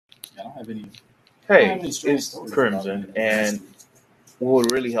Hey, it's Crimson, and what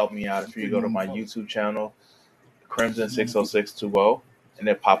would really help me out if you go to my YouTube channel, Crimson60620, and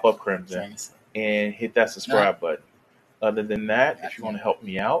then pop up Crimson and hit that subscribe button. Other than that, if you want to help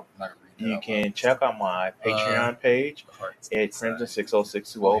me out, you can check out my Patreon page at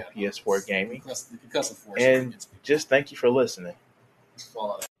Crimson60620 PS4 Gaming. And just thank you for listening.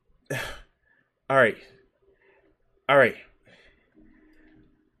 All right.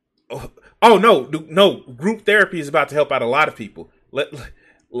 Oh no! Group therapy is about to help out a lot of people.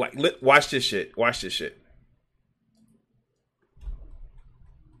 Watch this shit.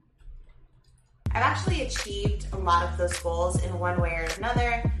 I've actually achieved a lot of those goals in one way or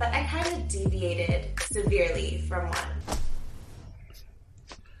another, but I kind of deviated severely from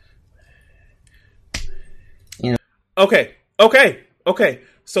one. Okay.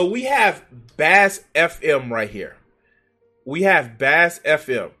 So we have Bass FM right here. We have Bass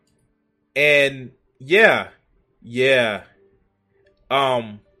FM. And yeah.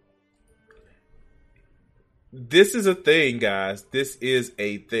 This is a thing, guys. This is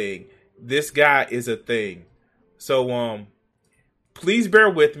a thing. This guy is a thing. So please bear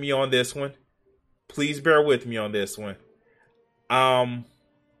with me on this one. I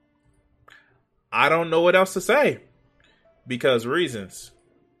don't know what else to say because reasons.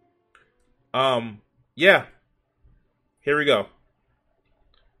 Yeah. Here we go.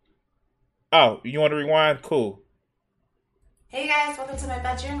 Oh, you want to rewind? Cool. Hey guys, welcome to my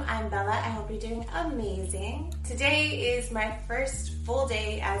bedroom. I'm Bella. I hope you're doing amazing. Today is my first full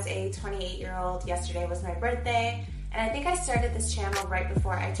day as a 28-year-old. Yesterday was my birthday, and I think I started this channel right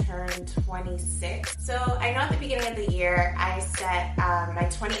before I turned 26. So I know at the beginning of the year, I set my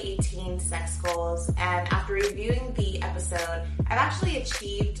 2018 sex goals, and after reviewing the episode, I've actually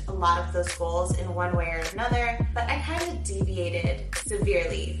achieved a lot of those goals in one way or another, but I kind of deviated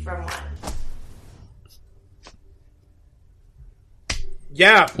severely from one.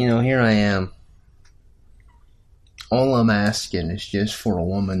 Yeah. Here I am. All I'm asking is just for a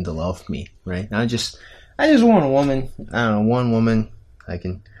woman to love me, right? I just want a woman. I don't know, one woman I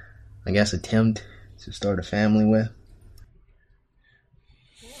can, I guess, attempt to start a family with.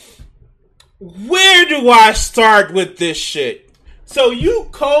 Where do I start with this shit? So you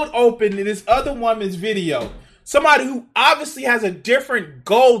cold open this other woman's video. Somebody who obviously has a different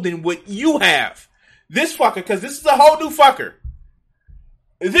goal than what you have. This fucker, because this is a whole new fucker.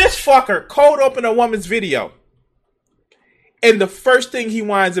 This fucker cold open a woman's video. And the first thing he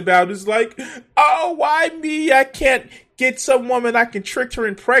whines about is like, oh, why me? I can't get some woman I can trick her,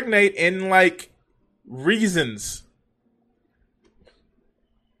 impregnate, and like reasons.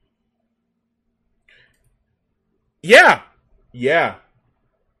 Yeah. You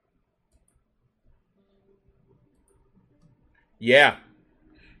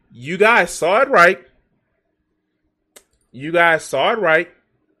guys saw it right.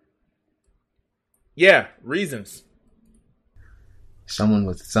 Yeah, reasons. Someone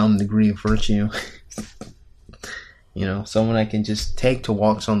with some degree of virtue. Someone I can just take to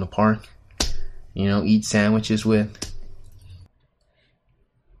walks on the park. Eat sandwiches with.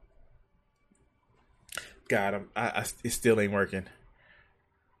 God, it still ain't working.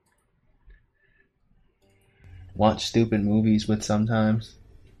 Watch stupid movies with sometimes.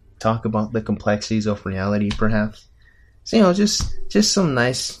 Talk about the complexities of reality, perhaps. So, just some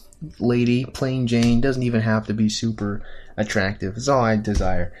nice lady, plain Jane, doesn't even have to be super attractive. It's all I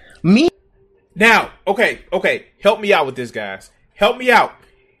desire. Me? Now, okay, help me out with this, guys. Help me out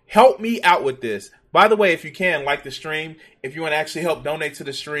with this. By the way, if you can, like the stream. If you want to actually help donate to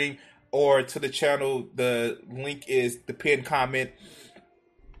the stream or to the channel, the link is the pinned comment.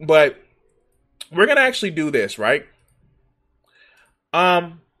 But we're going to actually do this, right?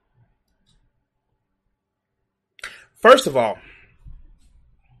 First of all,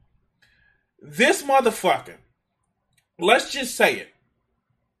 this motherfucker, let's just say it.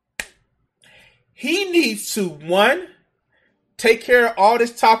 He needs to, one, take care of all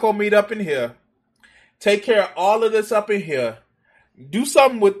this taco meat up in here. Take care of all of this up in here. Do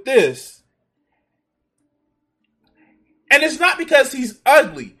something with this. And it's not because he's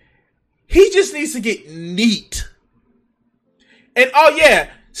ugly. He just needs to get neat. And oh yeah,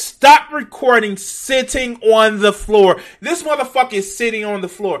 stop recording sitting on the floor. This motherfucker is sitting on the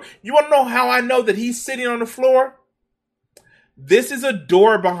floor. You want to know how I know that he's sitting on the floor? This is a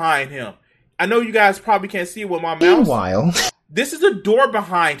door behind him. I know you guys probably can't see it with my mouse. Meanwhile, this is a door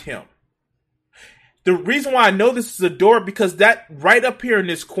behind him. The reason why I know this is a door because that right up here in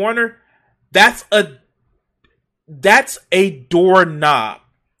this corner, that's a doorknob.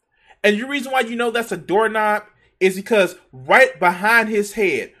 And the reason why you know that's a doorknob is because right behind his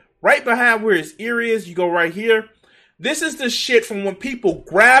head, right behind where his ear is, you go right here. This is the shit from when people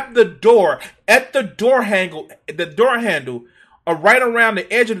grab the door at the door handle, or right around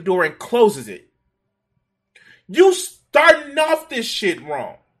the edge of the door and closes it. You starting off this shit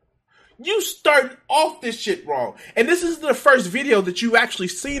wrong. And this is the first video that you actually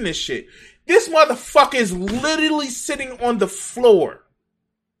seen this shit. This motherfucker is literally sitting on the floor.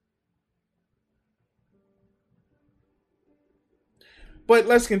 But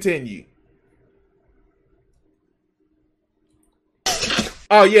let's continue.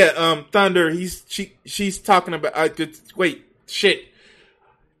 Oh yeah, Thunder. She's talking about. Shit.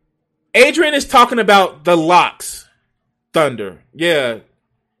 Adrian is talking about the locks. Thunder. Yeah.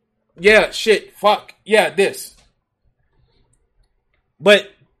 Shit. Fuck. Yeah. This.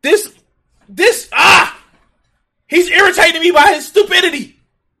 But this. He's irritating me by his stupidity.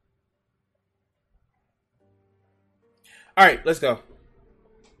 All right, let's go.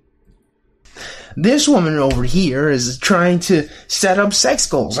 This woman over here is trying to set up sex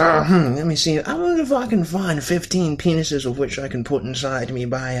goals. Let me see. I wonder if I can find 15 penises of which I can put inside me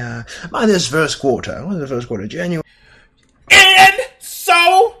by this first quarter. What's the first quarter? January. And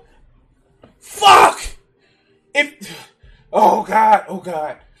so, fuck. Oh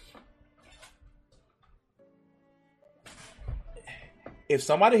God. If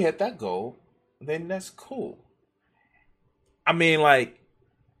somebody hit that goal, then that's cool. I mean, like,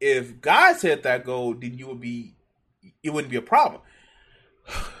 if guys hit that goal, then it wouldn't be a problem.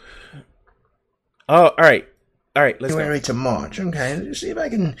 Oh, all right, let's go. January to March. Okay, let's see if I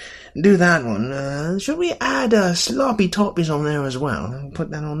can do that one. Should we add sloppy toppies on there as well? Put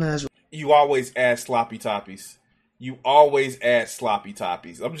that on there as well. You always add sloppy toppies.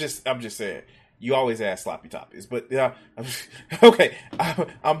 I'm just saying. You always add sloppy toppies. But okay,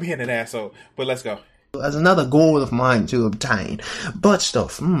 I'm being an asshole. But let's go. As another goal of mine to obtain. Butt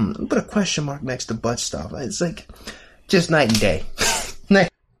stuff. Put a question mark next to butt stuff. It's like just night and day.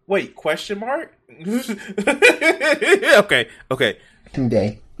 Wait, question mark? Okay.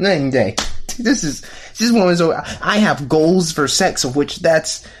 Night and day. This is one. So I have goals for sex, of which I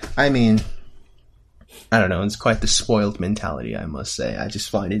don't know. It's quite the spoiled mentality, I must say. I just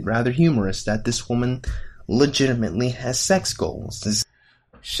find it rather humorous that this woman legitimately has sex goals.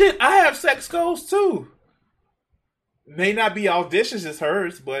 Shit, I have sex goals too. May not be audacious as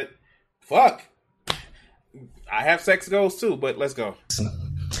hers, but fuck. I have sex goals too, but let's go.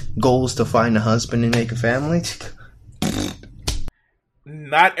 Goals to find a husband and make a family?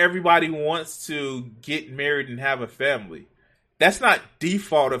 Not everybody wants to get married and have a family. That's not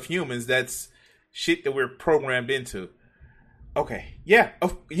default of humans. That's shit that we're programmed into. Okay. Yeah.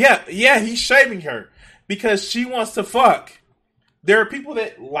 Oh, yeah, he's shaming her because she wants to fuck. There are people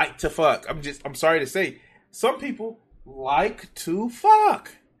that like to fuck. I'm sorry to say, some people like to fuck.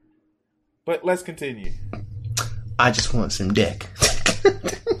 But let's continue. I just want some dick.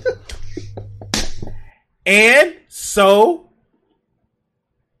 And so,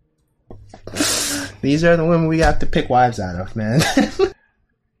 these are the women we have to pick wives out of, man.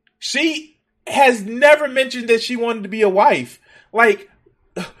 She has never mentioned that she wanted to be a wife. Like,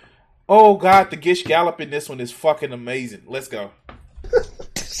 oh God, the Gish Gallop in this one is fucking amazing. Let's go.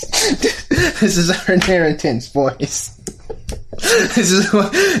 This is our inheritance, boys. This is.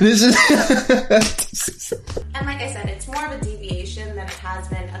 And like I said, it's more of a deviation than it has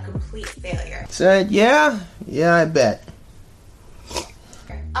been a complete failure. So yeah, I bet.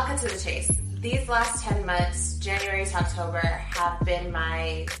 I'll cut to the chase. These last 10 months, January to October, have been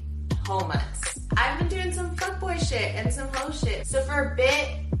my hoe months. I've been doing some fuckboy shit and some hoe shit. So for a bit,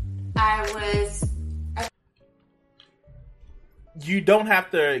 you don't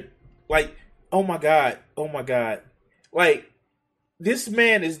have to, like, oh my God. Like, this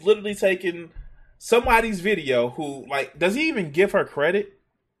man is literally taking somebody's video who, like, does he even give her credit?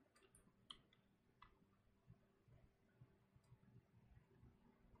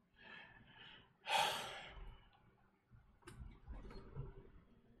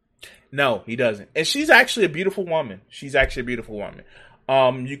 No, he doesn't. And she's actually a beautiful woman. You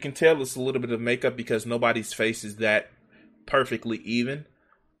can tell it's a little bit of makeup because nobody's face is that perfectly even.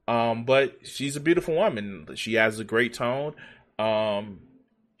 But she's a beautiful woman. She has a great tone.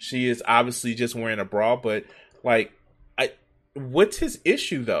 She is obviously just wearing a bra, but like, what's his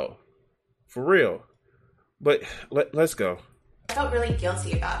issue though? For real. But let's go. I felt really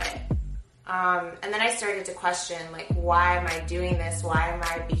guilty about it. And then I started to question, like, why am I doing this? Why am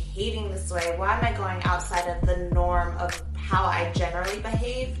I behaving this way? Why am I going outside of the norm of how I generally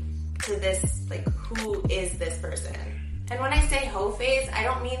behave to this, like, who is this person? And when I say hoe phase, I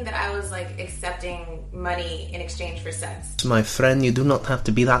don't mean that I was like accepting money in exchange for sex. My friend, you do not have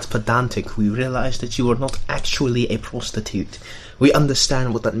to be that pedantic. We realize that you are not actually a prostitute. We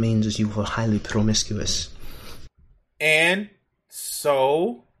understand what that means as you were highly promiscuous. And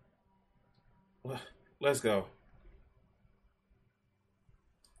so, let's go.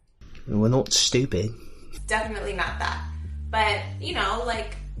 We're not stupid. It's definitely not that. But, you know,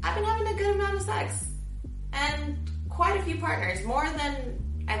 like, I've been having a good amount of sex. And quite a few partners. More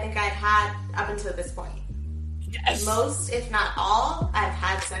than I think I've had up until this point. Yes. Most, if not all, I've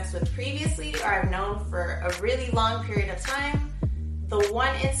had sex with previously or I've known for a really long period of time. The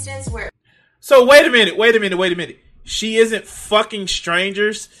one instance where... So, wait a minute. She isn't fucking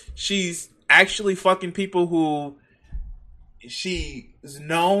strangers. She's actually fucking people who she's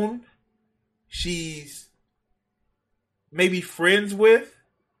known. She's maybe friends with.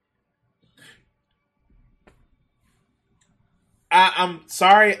 I'm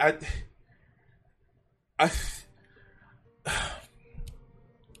sorry.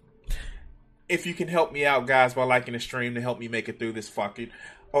 If you can help me out, guys, by liking the stream to help me make it through this fucking...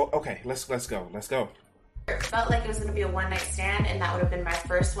 Oh, okay. Let's go. it felt like it was going to be a one-night stand, and that would have been my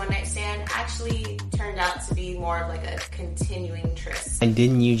first one-night stand, actually turned out to be more of like a continuing tryst. And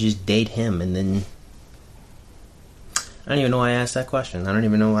didn't you just date him and then... I don't even know why I asked that question. I don't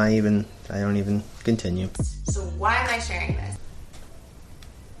even know why I don't even continue. So why am I sharing this?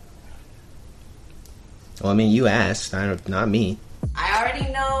 Well, I mean, you asked, not me. I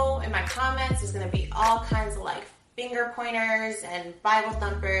already know in my comments there's going to be all kinds of like finger pointers and Bible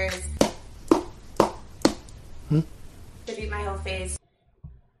thumpers. Tribute my whole face.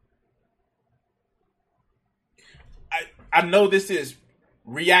 I know this is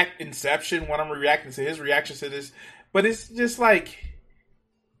react inception when I'm reacting to his reactions to this, but it's just like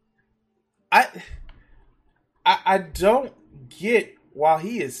I don't get why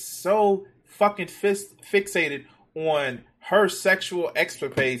he is so fucking fixated on her sexual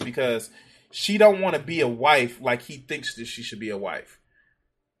escapades because she don't want to be a wife like he thinks that she should be a wife.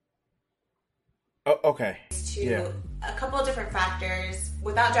 Oh, okay. To a couple of different factors.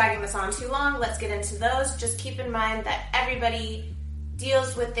 Without dragging this on too long, let's get into those. Just keep in mind that everybody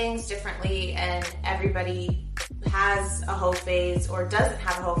deals with things differently and everybody has a hoe phase or doesn't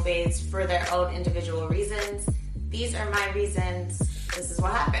have a hoe phase for their own individual reasons. These are my reasons. This is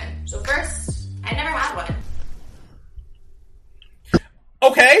what happened. So first, I never had one.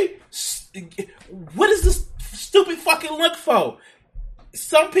 Okay. What is this stupid fucking look for?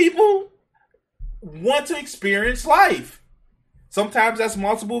 Some people want to experience life. Sometimes that's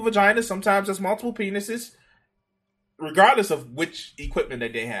multiple vaginas, sometimes that's multiple penises, regardless of which equipment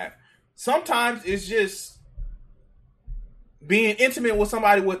that they have. Sometimes it's just being intimate with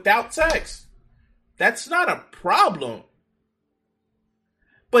somebody without sex. That's not a problem.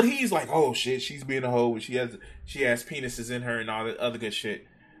 But he's like, oh shit, she's being a hoe, she has penises in her and all that other good shit.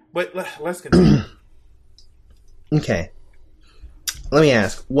 But let's continue. Okay. Let me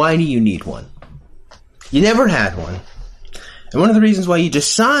ask, why do you need one? You never had one. And one of the reasons why you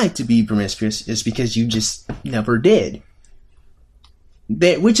decide to be promiscuous is because you just never did.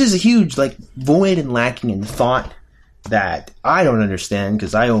 Which is a huge, void and lacking in thought that I don't understand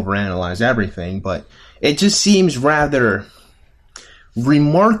because I overanalyze everything, but it just seems rather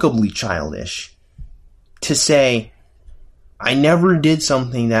remarkably childish to say, I never did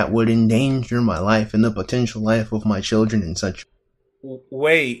something that would endanger my life and the potential life of my children and such.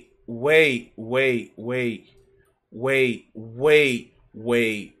 Wait. We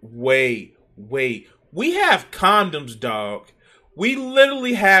have condoms, dog. We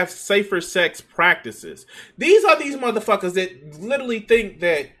literally have safer sex practices. These are these motherfuckers that literally think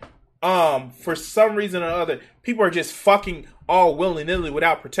that, for some reason or other, people are just fucking all willy-nilly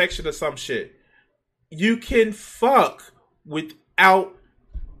without protection or some shit. You can fuck without...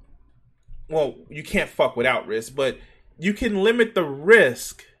 Well, you can't fuck without risk, but you can limit the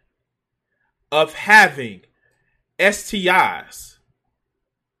risk of having STIs.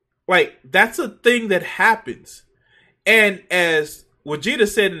 That's a thing that happens. And as Wajita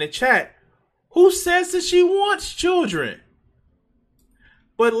said in the chat, who says that she wants children?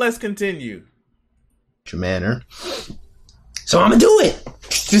 But let's continue. Your manner. So I'm gonna do it.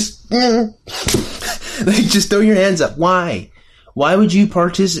 Just throw your hands up. Why? Why would you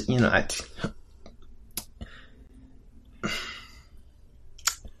participate?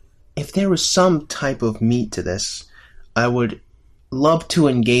 If there was some type of meat to this, I would love to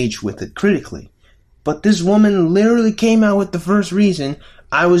engage with it critically. But this woman literally came out with the first reason,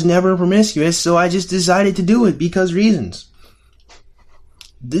 I was never promiscuous, so I just decided to do it because reasons.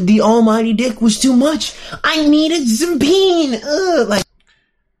 the almighty dick was too much. I needed some peen. Like,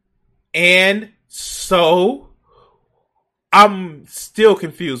 and so I'm still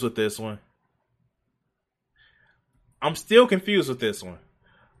confused with this one.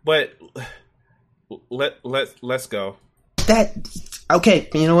 But let's go. Okay,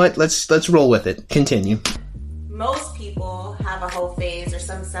 you know what? Let's roll with it. Continue. Most people have a whole phase or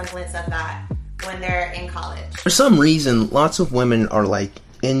some semblance of that when they're in college. For some reason, lots of women are like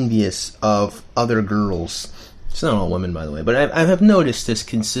envious of other girls. It's not all women, by the way, but I have noticed this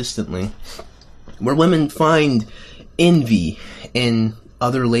consistently, where women find envy in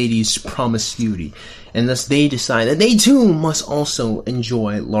other ladies' promiscuity, and thus they decide that they too must also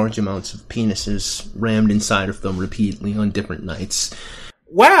enjoy large amounts of penises rammed inside of them repeatedly on different nights.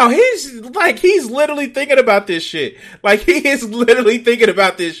 Wow, he's literally thinking about this shit. Like, he is literally thinking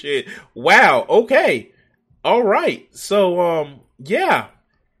about this shit. Wow, okay. All right. So, yeah.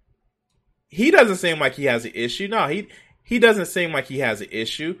 He doesn't seem like he has an issue. No, he doesn't seem like he has an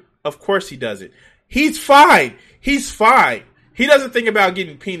issue. Of course he doesn't. He's fine. He doesn't think about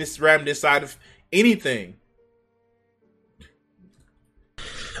getting penis rammed inside of anything.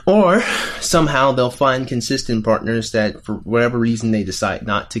 Or somehow they'll find consistent partners that for whatever reason they decide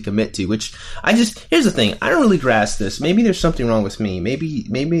not to commit to, which here's the thing, I don't really grasp this. Maybe there's something wrong with me.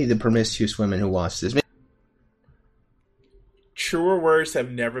 Maybe the promiscuous women who watch this. Truer words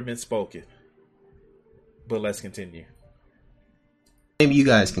have never been spoken. But let's continue. Maybe you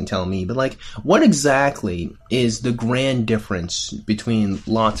guys can tell me, but like, what exactly is the grand difference between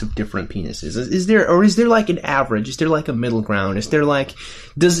lots of different penises? Is there like an average? Is there like a middle ground? Is there like,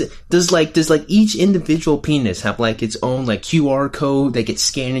 does each individual penis have like its own like QR code that gets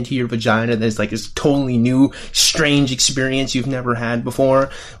scanned into your vagina that's like this totally new, strange experience you've never had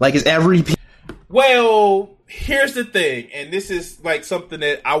before? Like, is every Well, here's the thing, and this is like something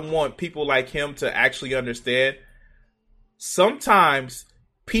that I want people like him to actually understand. Sometimes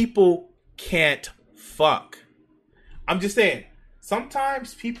people can't fuck. I'm just saying,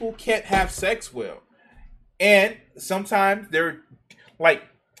 sometimes people can't have sex well. And sometimes they're like,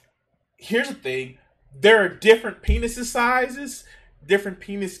 here's the thing, there are different penis sizes, different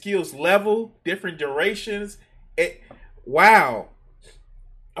penis skills level, different durations. Wow.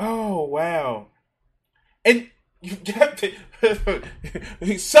 Oh, wow. And you have to,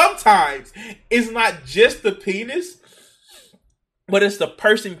 sometimes it's not just the penis, but it's the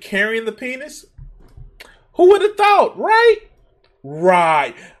person carrying the penis. Who would have thought, right?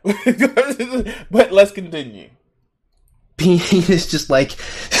 Right. But let's continue. Penis just like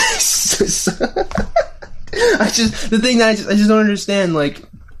I just don't understand. Like,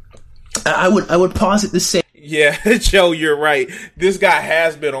 I would posit the same. Yeah, Joe, you're right. This guy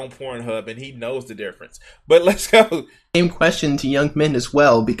has been on Pornhub and he knows the difference. But let's go. Same question to young men as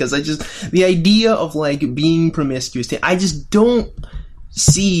well, because the idea of like being promiscuous, I just don't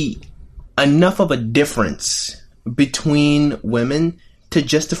see enough of a difference between women to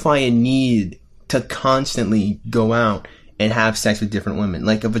justify a need to constantly go out and have sex with different women.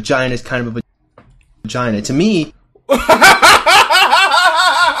 Like, a vagina is kind of a vagina. To me...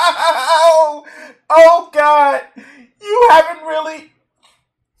 Oh, God. You haven't really...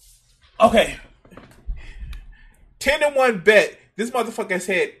 Okay. 10-1 bet. This motherfucker has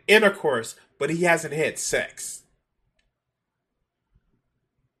had intercourse, but he hasn't had sex.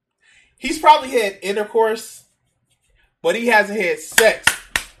 He's probably had intercourse, but he hasn't had sex.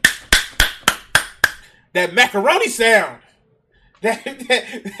 That macaroni sound. That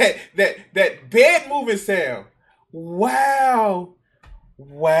bed moving sound. Wow.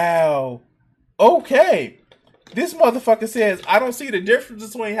 Okay. This motherfucker says, I don't see the difference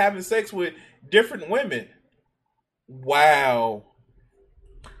between having sex with different women. Wow.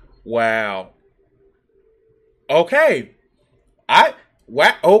 Okay.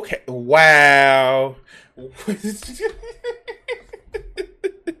 Okay. Wow.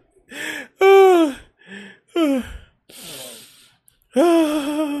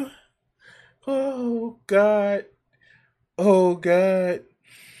 Oh, God.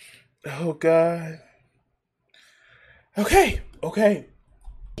 Okay.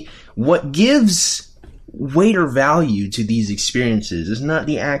 What gives weight or value to these experiences is not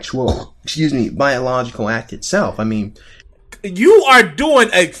the actual, biological act itself. I mean... You are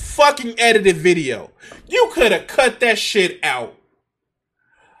doing a fucking edited video. You could have cut that shit out.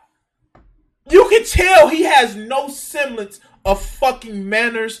 You can tell he has no semblance of fucking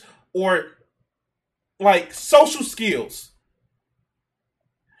manners or, like, social skills.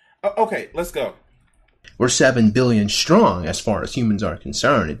 Okay, let's go. We're 7 billion strong as far as humans are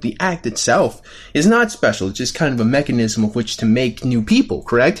concerned. The act itself is not special. It's just kind of a mechanism of which to make new people,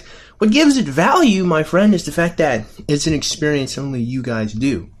 correct? What gives it value, my friend, is the fact that it's an experience only you guys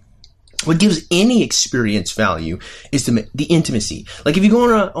do. What gives any experience value is the intimacy. Like if you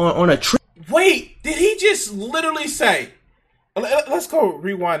go on a trip. Wait, did he just literally say? Let's go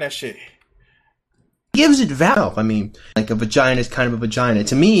rewind that shit. Gives it value. I mean, like a vagina is kind of a vagina.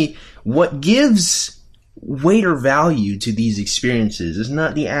 To me, what gives weight or value to these experiences is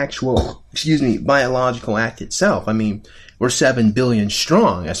not the actual, biological act itself. I mean, we're 7 billion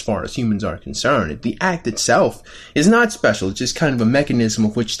strong as far as humans are concerned. The act itself is not special. It's just kind of a mechanism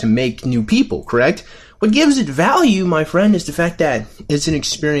of which to make new people, correct? What gives it value, my friend, is the fact that it's an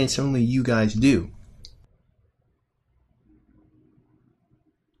experience only you guys do.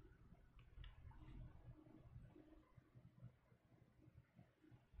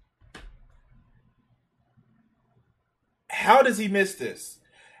 How does he miss this?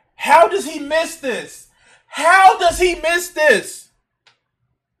 How does he miss this? How does he miss this?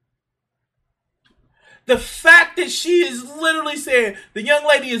 The fact that she is literally saying, the young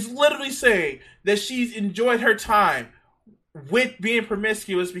lady is literally saying that she's enjoyed her time with being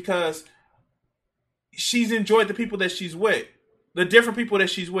promiscuous because she's enjoyed the people that she's with, the different people that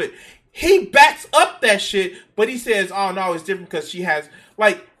she's with. He backs up that shit, but he says, oh no, it's different because she has,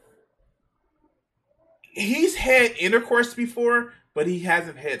 like, he's had intercourse before, but he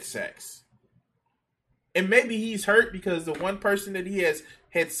hasn't had sex. And maybe he's hurt because the one person that he has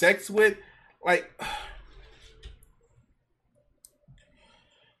had sex with, like,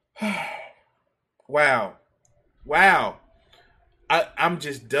 wow. I'm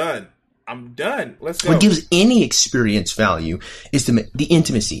just done. I'm done. Let's go. What gives any experience value is the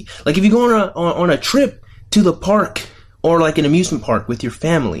intimacy. Like if you go on a trip to the park or like an amusement park with your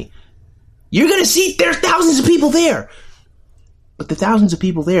family, you're going to see there's thousands of people there. But the thousands of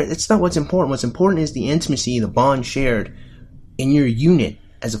people there, that's not what's important. What's important is the intimacy, the bond shared in your unit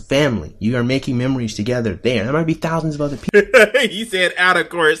as a family. You are making memories together there. There might be thousands of other people. He said out of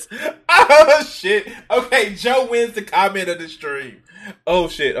course. Oh, shit. Okay, Joe wins the comment of the stream. Oh,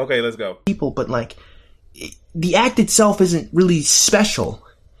 shit. Okay, let's go. People, but like, the act itself isn't really special.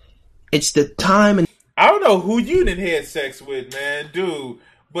 It's the time and... I don't know who you done had sex with, man, dude.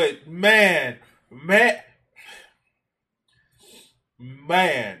 But, man.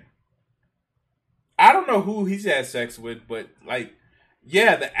 I don't know who he's had sex with, but, like,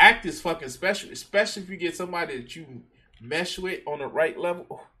 yeah, the act is fucking special, especially if you get somebody that you mesh with on the right level.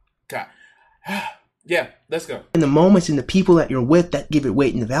 Oh, God. Yeah, let's go. In the moments and the people that you're with that give it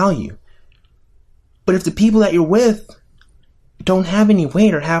weight and value. But if the people that you're with don't have any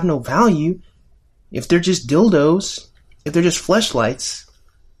weight or have no value, if they're just dildos, if they're just fleshlights,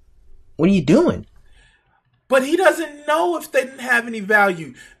 what are you doing? But he doesn't know if they didn't have any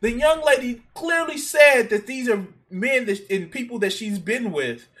value. The young lady clearly said that these are men and people that she's been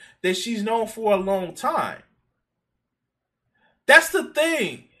with, that she's known for a long time. That's the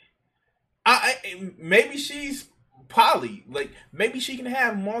thing. Maybe she's poly. Like, maybe she can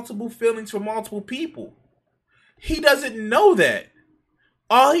have multiple feelings for multiple people. He doesn't know that.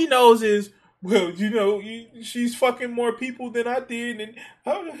 All he knows is, well, she's fucking more people than I did, and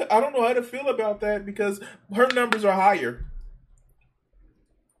I don't know how to feel about that because her numbers are higher.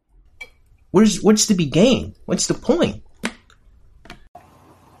 What's to be gained? What's the point?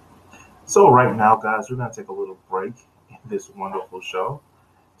 So right now, guys, we're going to take a little break in this wonderful show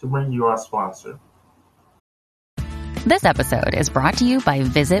to bring you our sponsor. This episode is brought to you by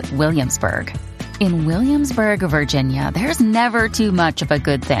Visit Williamsburg. In Williamsburg, Virginia, there's never too much of a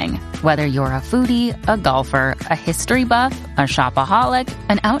good thing. Whether you're a foodie, a golfer, a history buff, a shopaholic,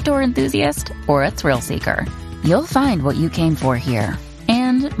 an outdoor enthusiast, or a thrill seeker, you'll find what you came for here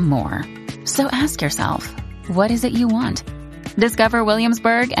and more. So ask yourself, what is it you want? Discover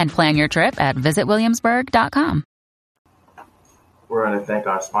Williamsburg and plan your trip at visitwilliamsburg.com. We're going to thank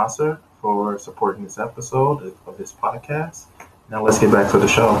our sponsor for supporting this episode of this podcast. Now let's get back to the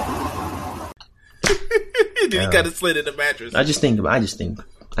show. He got a slit in the mattress. I just think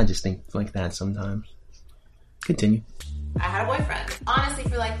like that sometimes. Continue. I had a boyfriend. Honestly,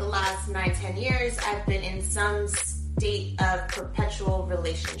 for like the last 9-10 years, I've been in some state of perpetual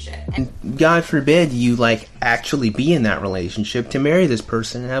relationship. And God forbid you like actually be in that relationship to marry this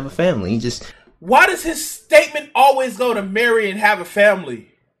person and have a family. Why does his statement always go to marry and have a family?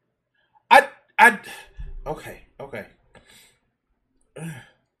 Okay.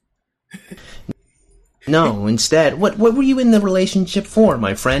 No, instead, what were you in the relationship for,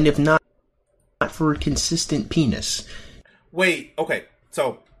 my friend, if not for a consistent penis? Wait, okay,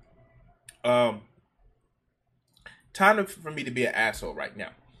 so, for me to be an asshole right now.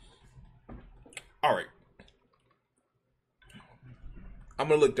 All right. I'm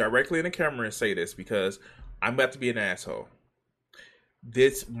going to look directly in the camera and say this because I'm about to be an asshole.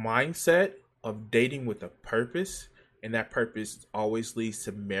 This mindset of dating with a purpose, and that purpose always leads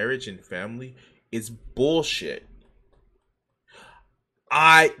to marriage and family, is bullshit.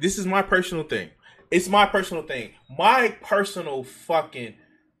 This is my personal thing. It's my personal thing. My personal fucking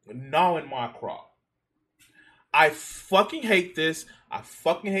gnawing my craw. I fucking hate this. I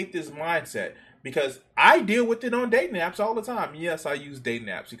fucking hate this mindset because I deal with it on dating apps all the time. Yes, I use dating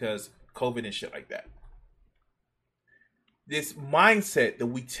apps because COVID and shit like that. This mindset that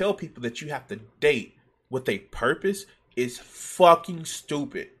we tell people that you have to date with a purpose is fucking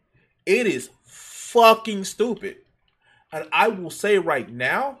stupid. It is fucking stupid. And I will say right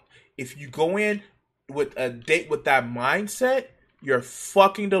now, if you go in with a date with that mindset, you're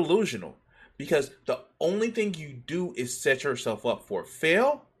fucking delusional. Because the only thing you do is set yourself up for a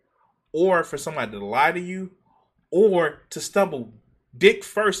fail, or for somebody to lie to you, or to stumble dick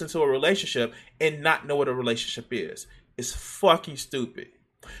first into a relationship and not know what a relationship is. It's fucking stupid.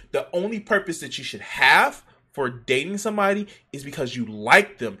 The only purpose that you should have for dating somebody is because you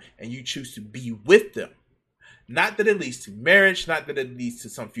like them and you choose to be with them. Not that it leads to marriage, not that it leads to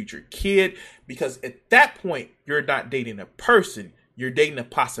some future kid, because at that point, you're not dating a person, you're dating a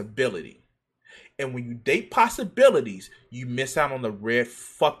possibility. And when you date possibilities, you miss out on the red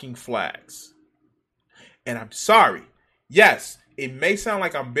fucking flags. And I'm sorry. Yes, it may sound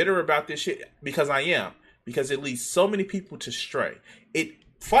like I'm bitter about this shit because I am. Because it leads so many people to stray. It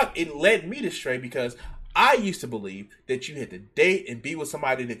led me to stray because I used to believe that you had to date and be with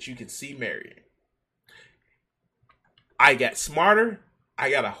somebody that you could see marrying. I got smarter.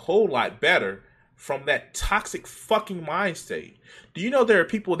 I got a whole lot better from that toxic fucking mind state. Do you know there are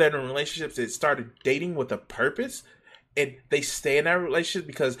people that are in relationships that started dating with a purpose and they stay in that relationship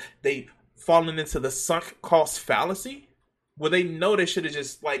because they fallen into the sunk cost fallacy where they know they should have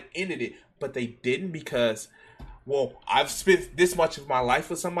just like ended it, but they didn't because, well, I've spent this much of my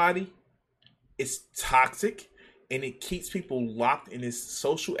life with somebody. It's toxic. And it keeps people locked in this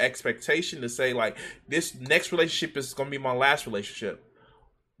social expectation to say, like, this next relationship is going to be my last relationship.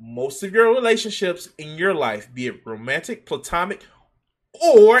 Most of your relationships in your life, be it romantic, platonic,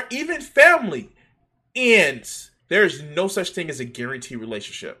 or even family, ends. There is no such thing as a guaranteed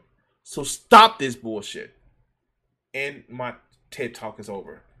relationship. So stop this bullshit. And my TED Talk is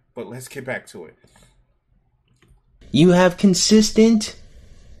over. But let's get back to it. You have a consistent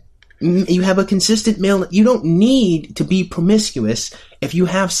male. You don't need to be promiscuous if you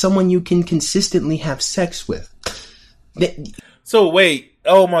have someone you can consistently have sex with. So wait,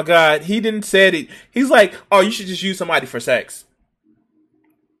 oh my God, he didn't say it. He's like, oh, you should just use somebody for sex.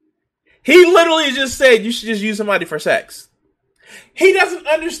 He literally just said you should just use somebody for sex. He doesn't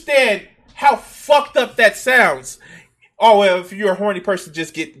understand how fucked up that sounds. Oh, well, if you're a horny person,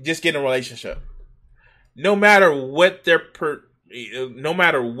 just get in a relationship. No matter what their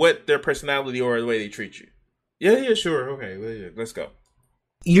personality or the way they treat you. Yeah, sure. Okay, let's go.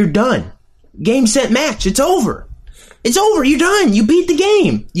 You're done. Game, set, match. It's over. It's over. You're done. You beat the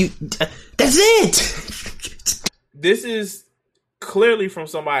game. That's it. This is clearly from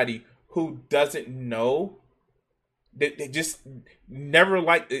somebody who doesn't know. They just never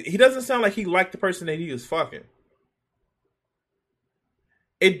liked. He doesn't sound like he liked the person that he was fucking.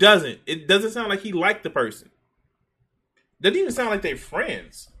 It doesn't sound like he liked the person. Doesn't even sound like they're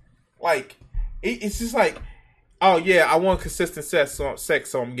friends. Like, it's just like, oh yeah, I want consistent sex,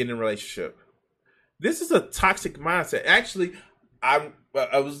 so I'm getting in a relationship. This is a toxic mindset. Actually, I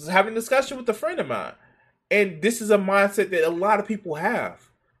was having a discussion with a friend of mine, and this is a mindset that a lot of people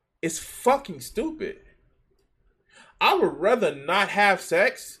have. It's fucking stupid. I would rather not have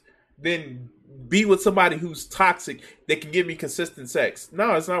sex than be with somebody who's toxic that can give me consistent sex.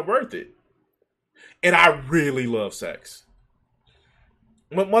 No, it's not worth it. And I really love sex.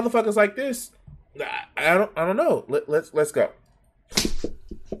 But motherfuckers like this, I don't know. Let's go.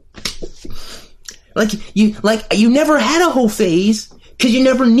 You never had a whole phase because you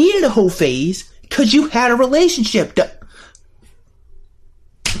never needed a whole phase because you had a relationship.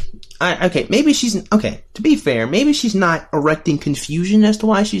 Okay, maybe to be fair, maybe she's not erecting confusion as to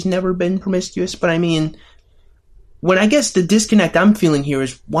why she's never been promiscuous, but I mean, what I guess the disconnect I'm feeling here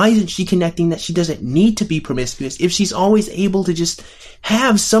is why isn't she connecting that she doesn't need to be promiscuous if she's always able to just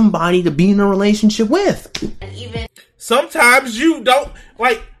have somebody to be in a relationship with? Sometimes you don't,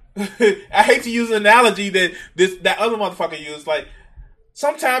 like, I hate to use an analogy that other motherfucker used, like,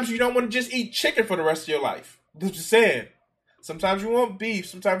 sometimes you don't want to just eat chicken for the rest of your life. I'm just saying. Sometimes you want beef.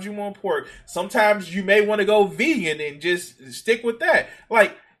 Sometimes you want pork. Sometimes you may want to go vegan and just stick with that.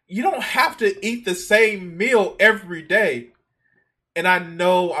 Like, you don't have to eat the same meal every day. And I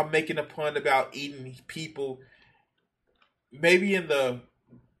know I'm making a pun about eating people maybe in the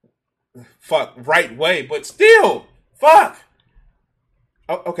right way, but still, fuck.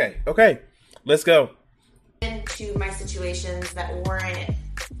 Oh, okay. Let's go. Into my situations that weren't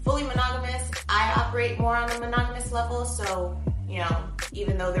fully monogamous, I operate more on the monogamous level. So,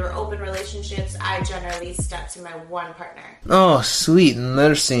 even though there were open relationships, I generally stuck to my one partner. Oh, sweet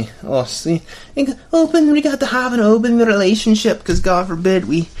mercy. Oh, see. We got to have an open relationship because God forbid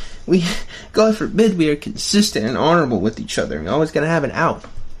we are consistent and honorable with each other. We always got to have an out.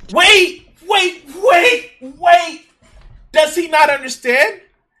 Wait! Does he not understand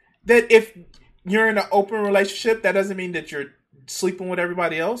that if you're in an open relationship, that doesn't mean that you're sleeping with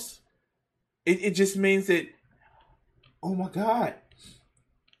everybody else? It just means that, oh my God.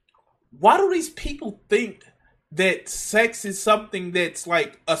 Why do these people think that sex is something that's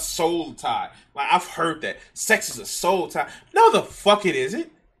like a soul tie? Like, I've heard that. Sex is a soul tie. No, the fuck it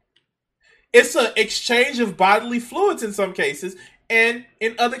isn't. It's an exchange of bodily fluids in some cases, and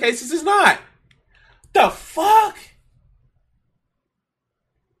in other cases it's not. The fuck?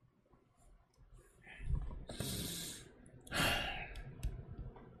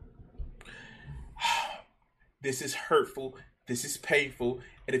 This is hurtful. This is painful.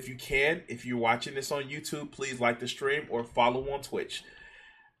 And if you're watching this on YouTube, please like the stream or follow on Twitch.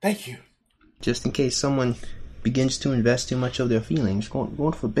 Thank you. Just in case someone begins to invest too much of their feelings,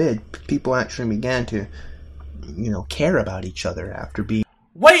 God forbid, people actually began to, care about each other after being...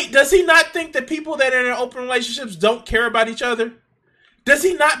 Wait, does he not think that people that are in open relationships don't care about each other? Does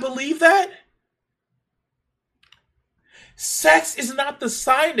he not believe that? Sex is not the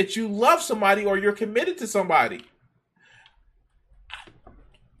sign that you love somebody or you're committed to somebody.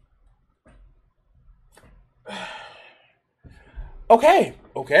 Okay.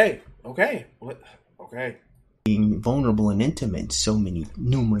 Being vulnerable and intimate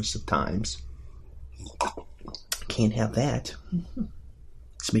numerous of times. Can't have that.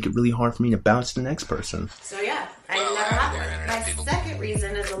 Just make it really hard for me to bounce to the next person. So yeah, I never had that. My second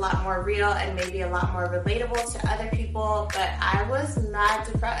reason is a lot more real and maybe a lot more relatable to other people, but I was mad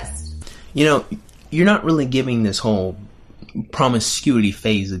depressed. You're not really giving this whole promiscuity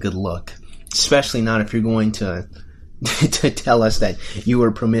phase a good look. Especially not if you're going to tell us that you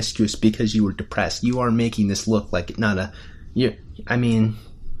were promiscuous because you were depressed. You are making this look like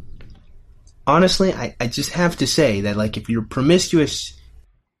honestly, I just have to say that, like, if you're promiscuous...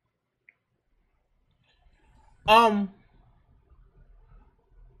 I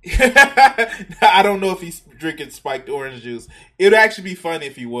don't know if he's drinking spiked orange juice. It would actually be fun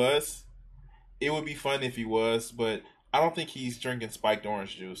if he was. It would be fun if he was, but I don't think he's drinking spiked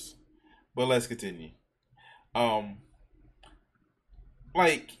orange juice. But let's continue.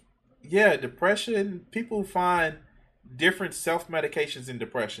 Depression, people find different self-medications in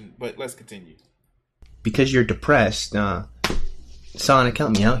depression, but let's continue. Because you're depressed, Sonic,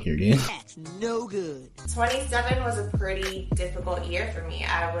 help me out here, dude. That's no good. 27 was a pretty difficult year for me.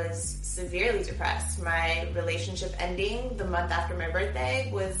 I was severely depressed. My relationship ending the month after my birthday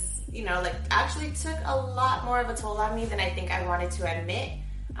was, actually took a lot more of a toll on me than I think I wanted to admit.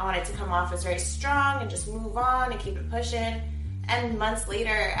 I wanted to come off as very strong and just move on and keep it pushing. And months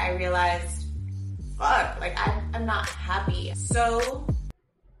later, I realized, fuck, I'm not happy. So...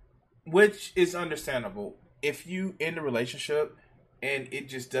 Which is understandable. If you end a relationship and it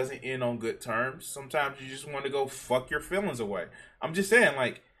just doesn't end on good terms, sometimes you just want to go fuck your feelings away. I'm just saying,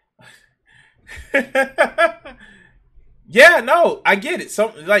 yeah, no, I get it.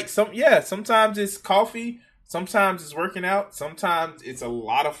 Sometimes it's coffee, sometimes it's working out, sometimes it's a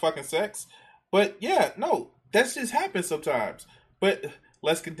lot of fucking sex. But yeah, no, that just happens sometimes. But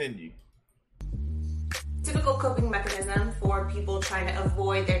let's continue. Typical coping mechanism for people trying to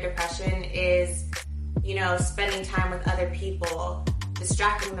avoid their depression is, spending time with other people,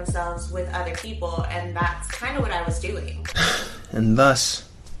 distracting themselves with other people, and that's kind of what I was doing. And thus,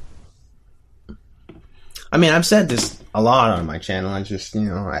 I've said this a lot on my channel. I just,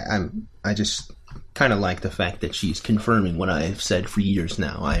 I just kind of like the fact that she's confirming what I've said for years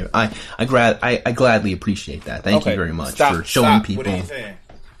now. I gladly appreciate that. Thank you very much for showing people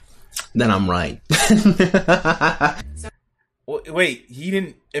that I'm right. Wait, he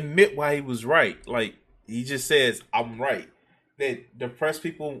didn't admit why he was right. Like, he just says, I'm right. That depressed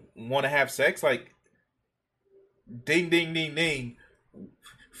people want to have sex? Like, ding, ding, ding, ding.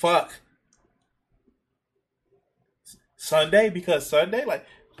 Fuck. Sunday? Because Sunday? Like,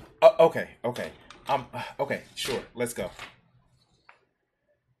 okay. Okay, sure. Let's go.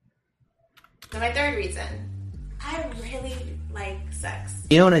 So my third reason, I really like sex.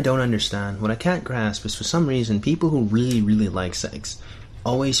 You know what I don't understand? What I can't grasp is for some reason people who really, really like sex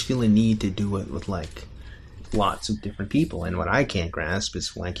always feel a need to do it with like lots of different people. And what I can't grasp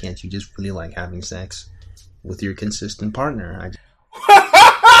is why can't you just really like having sex with your consistent partner?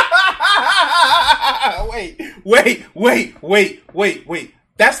 Wait.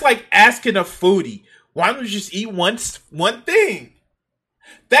 That's like asking a foodie, why don't you just eat one thing?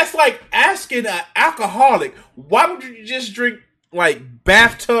 That's like asking an alcoholic, why don't you just drink like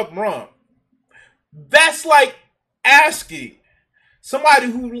bathtub rum? That's like asking somebody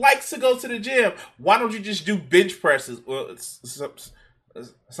who likes to go to the gym, why don't you just do bench presses? Well,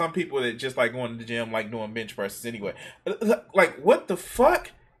 some people that just like going to the gym like doing bench presses anyway. Like, what the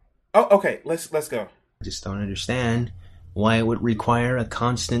fuck? Oh, okay, let's go. I just don't understand why it would require a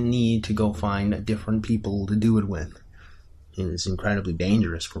constant need to go find different people to do it with. It's incredibly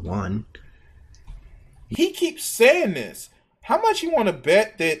dangerous, for one. He keeps saying this. How much you want to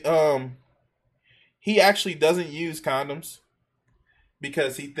bet that he actually doesn't use condoms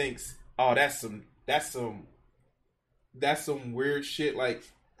because he thinks, oh, that's some weird shit. Like,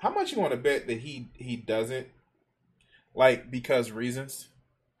 how much you want to bet that he doesn't? Like, because reasons.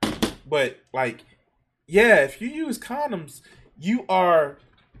 But like, yeah, if you use condoms, you are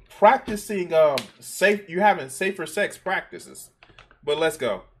practicing you're having safer sex practices. But let's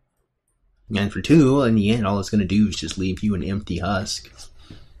go. And for two, in the end, all it's going to do is just leave you an empty husk.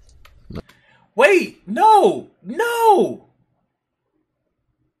 Wait, no.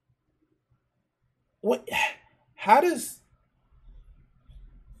 What? How does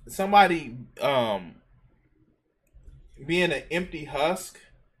somebody being an empty husk?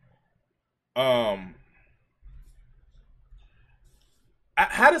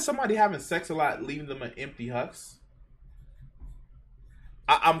 How does somebody having sex a lot leaving them an empty husk?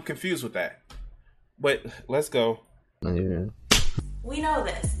 I'm confused with that. But let's go. Yeah. We know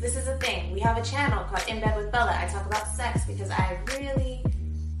this. This is a thing. We have a channel called In Bed with Bella. I talk about sex because I really,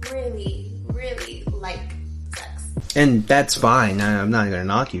 really, really like sex. And that's fine. I'm not going to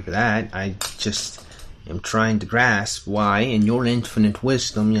knock you for that. I just am trying to grasp why, in your infinite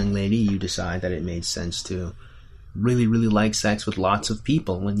wisdom, young lady, you decide that it made sense to really, really like sex with lots of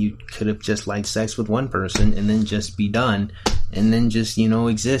people when you could have just liked sex with one person and then just be done and then just,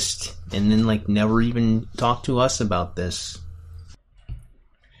 exist and then, like, never even talk to us about this.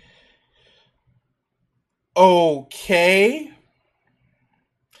 Okay.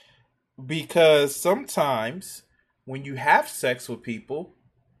 Because sometimes when you have sex with people,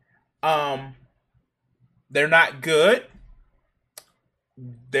 they're not good.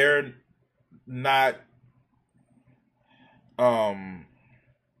 They're not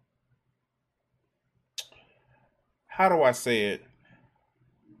how do I say it?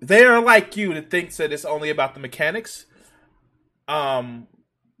 They are like you that thinks that it's only about the mechanics.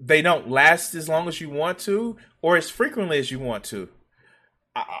 They don't last as long as you want to, or as frequently as you want to.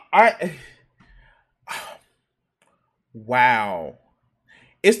 Wow.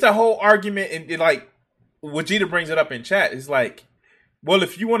 It's the whole argument, and like Vegeta brings it up in chat. It's like, well,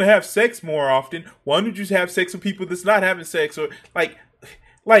 if you want to have sex more often, why don't you just have sex with people that's not having sex? Or like,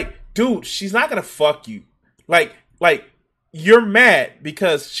 dude, she's not gonna fuck you. Like, you're mad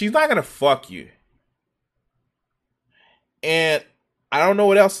because she's not gonna fuck you. And I don't know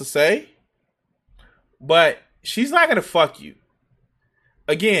what else to say, but she's not gonna fuck you.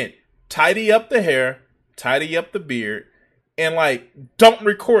 Again, tidy up the hair, tidy up the beard, and like, don't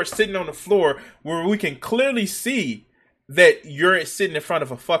record sitting on the floor where we can clearly see that you're sitting in front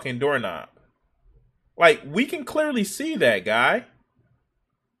of a fucking doorknob. Like, we can clearly see that, guy.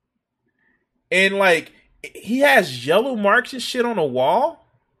 And like, he has yellow marks and shit on the wall.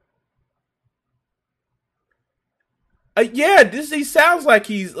 Yeah, he sounds like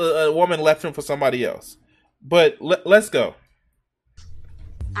he's a woman left him for somebody else. But let's go.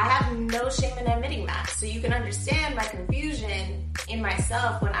 I have no shame in admitting that. So you can understand my confusion in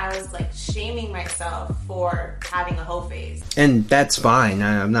myself when I was like shaming myself for having a hoe phase. And that's fine.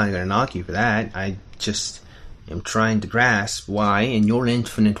 I'm not going to knock you for that. I just am trying to grasp why, in your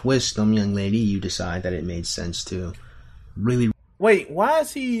infinite wisdom, young lady, you decide that it made sense to really... Wait, why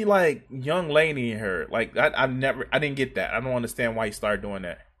is he like young lady in her? Like, I didn't get that. I don't understand why he started doing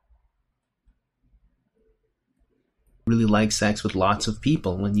that. Really like sex with lots of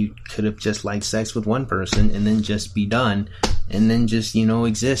people when you could have just liked sex with one person and then just be done and then just,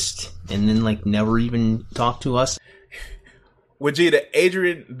 exist and then like never even talk to us. Vegeta,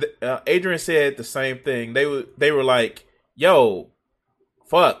 Adrian said the same thing. They were like, yo,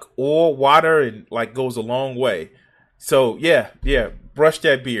 fuck, oil, water, and like goes a long way. So yeah, brush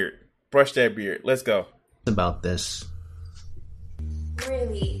that beard. Brush that beard. Let's go. About this.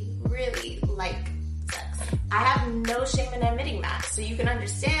 Really, really like sex. I have no shame in admitting that. So you can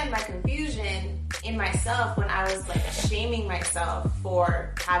understand my confusion in myself when I was like shaming myself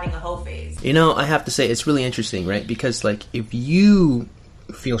for having a hoe phase. You know, I have to say, it's really interesting, right? Because, like, if you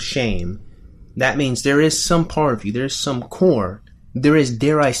feel shame, that means there is some part of you, there is some core, there is,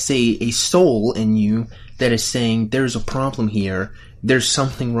 dare I say, a soul in you that is saying, there's a problem here, there's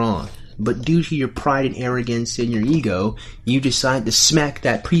something wrong. But due to your pride and arrogance and your ego, you decide to smack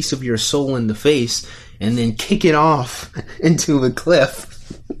that piece of your soul in the face and then kick it off into a cliff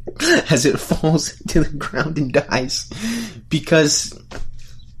as it falls to the ground and dies. Because,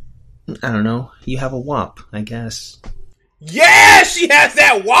 I don't know, you have a wop, I guess. Yeah, she has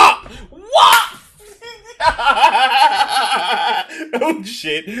that wop! Wop! Oh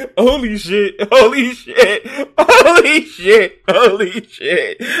shit. Holy shit. Holy shit. Holy shit. Holy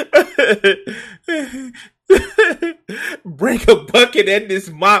shit. Bring a bucket and this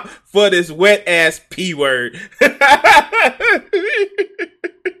mop for this wet ass P word.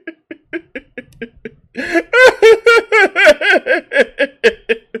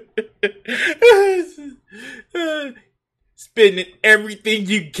 Spending everything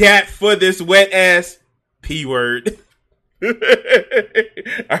you got for this wet ass P word. All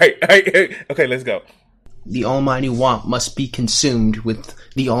right. Okay, let's go. The almighty wop must be consumed with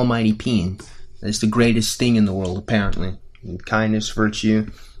the almighty peen. That's the greatest thing in the world, apparently. Kindness,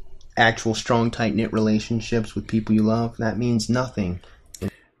 virtue, actual strong, tight-knit relationships with people you love, that means nothing.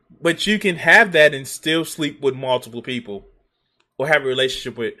 But you can have that and still sleep with multiple people. Or have a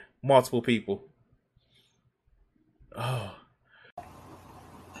relationship with multiple people. Oh.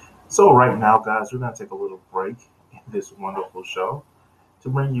 So right now, guys, we're going to take a little break in this wonderful show to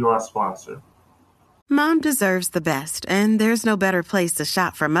bring you our sponsor. Mom deserves the best, and there's no better place to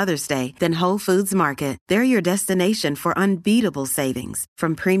shop for Mother's Day than Whole Foods Market. They're your destination for unbeatable savings,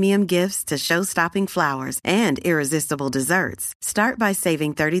 from premium gifts to show-stopping flowers and irresistible desserts. Start by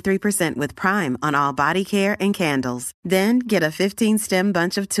saving 33% with Prime on all body care and candles. Then get a 15-stem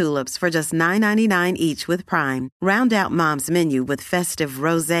bunch of tulips for just $9.99 each with Prime. Round out Mom's menu with festive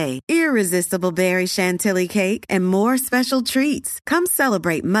rosé, irresistible berry chantilly cake, and more special treats. Come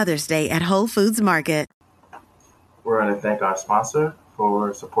celebrate Mother's Day at Whole Foods Market. We're going to thank our sponsor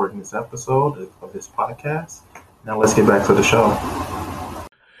for supporting this episode of this podcast. Now let's get back to the show.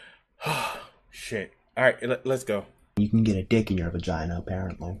 Shit. All right, let's go. You can get a dick in your vagina,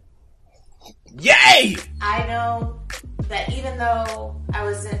 apparently. Yay! I know that even though I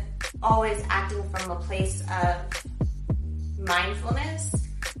wasn't always acting from a place of mindfulness,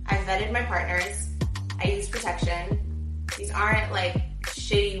 I vetted my partners. I used protection. These aren't like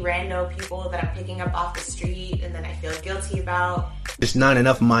shitty rando people that I'm picking up off the street and then I feel guilty about. There's not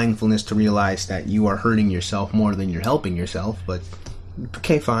enough mindfulness to realize that you are hurting yourself more than you're helping yourself, but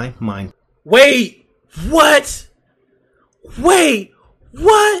okay, fine, mind. Wait, what? Wait,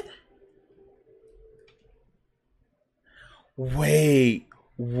 what? Wait,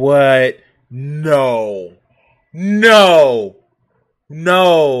 what? No. No.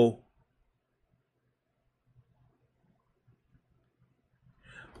 No.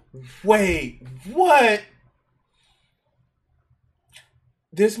 Wait, what?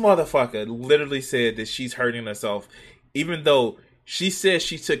 This motherfucker literally said that she's hurting herself, even though she says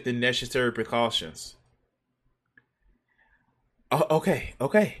she took the necessary precautions. Okay,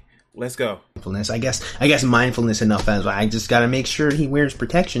 let's go. Mindfulness, I guess mindfulness enough as I just gotta make sure he wears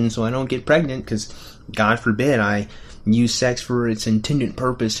protection so I don't get pregnant, because God forbid I use sex for its intended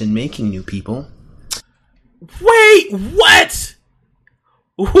purpose in making new people. Wait, what?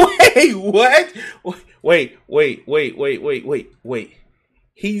 Wait, what? Wait.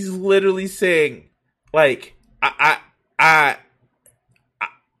 He's literally saying, like, I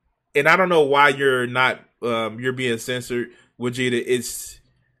and I don't know why you're not, you're being censored, Vegeta.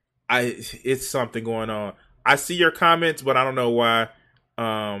 It's something going on. I see your comments, but I don't know why.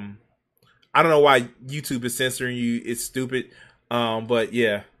 I don't know why YouTube is censoring you. It's stupid. But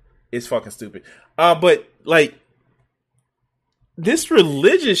yeah, it's fucking stupid. But like, this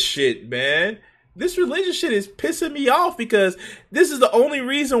religious shit, man. This religious shit is pissing me off because this is the only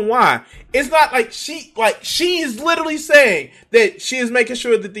reason why. It's not like she is literally saying that she is making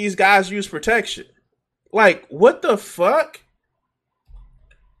sure that these guys use protection. Like, what the fuck?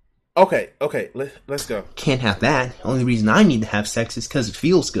 Okay, let's go. Can't have that. Only reason I need to have sex is because it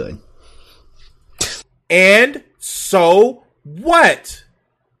feels good. And so what?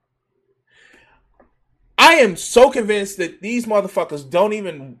 I am so convinced that these motherfuckers don't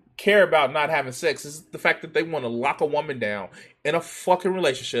even care about not having sex. It's the fact that they want to lock a woman down in a fucking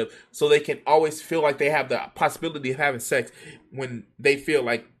relationship so they can always feel like they have the possibility of having sex when they feel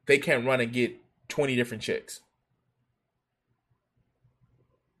like they can't run and get 20 different chicks.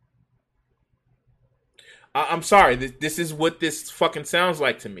 I'm sorry. This is what this fucking sounds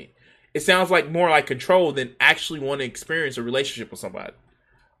like to me. It sounds like more like control than actually want to experience a relationship with somebody.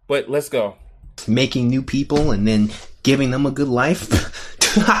 But let's go. Making new people and then giving them a good life.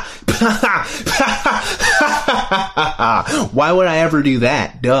 Why would I ever do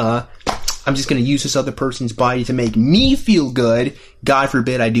that? Duh. I'm just going to use this other person's body to make me feel good. God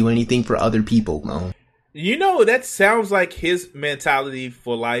forbid I do anything for other people. No. You know, that sounds like his mentality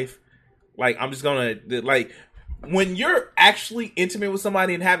for life. Like, I'm just going to, like, when you're actually intimate with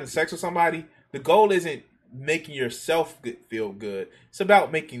somebody and having sex with somebody, the goal isn't making yourself feel good. It's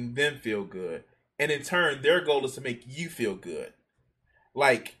about making them feel good. And in turn, their goal is to make you feel good.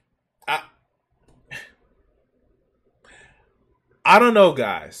 Like, I don't know,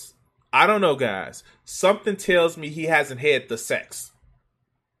 guys. Something tells me he hasn't had the sex.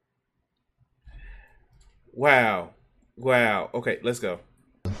 Wow. Okay, let's go.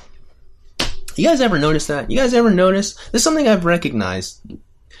 You guys ever notice that? You guys ever notice? There's something I've recognized.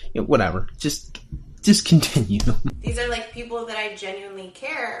 Whatever. Just continue. These are like people that I genuinely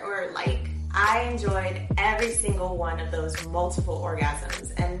care or like. I enjoyed every single one of those multiple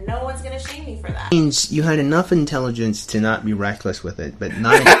orgasms, and no one's gonna shame me for that. Means you had enough intelligence to not be reckless with it, but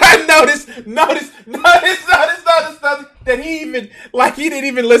not. Notice that he didn't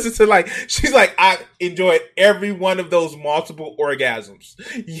even listen to, like, she's like, I enjoyed every one of those multiple orgasms.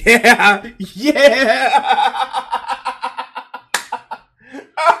 Yeah.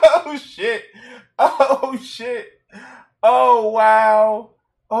 Oh shit. Oh wow.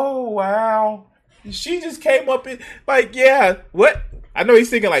 She just came up in, like, yeah, what? I know he's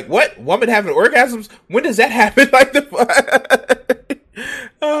thinking, like, what? Woman having orgasms? When does that happen? Like,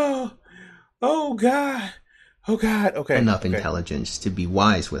 oh God. Okay. Enough intelligence to be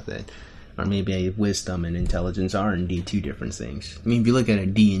wise with it. Or maybe wisdom and intelligence are indeed two different things. I mean, if you look at a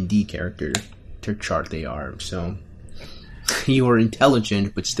D&D character chart, they are. So, you are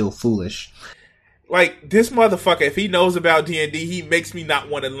intelligent, but still foolish. Like, this motherfucker, if he knows about D&D, he makes me not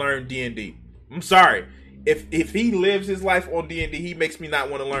want to learn D&D. I'm sorry. If he lives his life on D&D, he makes me not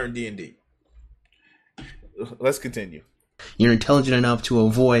want to learn D&D. Let's continue. You're intelligent enough to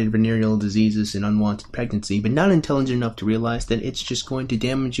avoid venereal diseases and unwanted pregnancy, but not intelligent enough to realize that it's just going to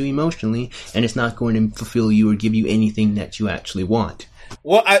damage you emotionally, and it's not going to fulfill you or give you anything that you actually want.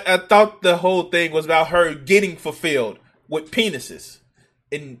 Well, I thought the whole thing was about her getting fulfilled with penises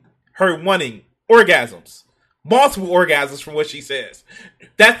and her wanting orgasms. Multiple orgasms from what she says.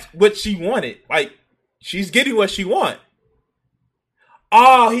 That's what she wanted. Like, she's getting what she wants.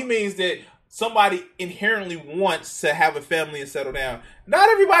 Oh, he means that somebody inherently wants to have a family and settle down. Not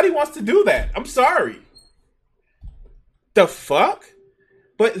everybody wants to do that. I'm sorry. The fuck?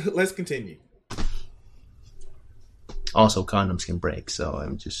 But let's continue. Also, condoms can break, so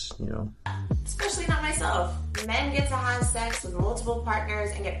I'm just, Especially not myself. Men get to have sex with multiple partners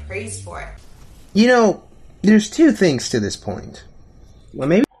and get praised for it. There's two things to this point. Well,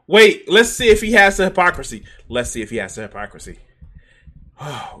 maybe. Wait, let's see if he has the hypocrisy.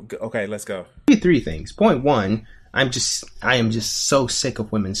 Oh, okay, let's go. Three things. Point one, I am just so sick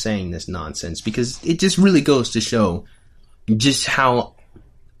of women saying this nonsense, because it just really goes to show just how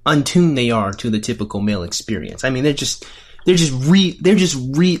untuned they are to the typical male experience. I mean, like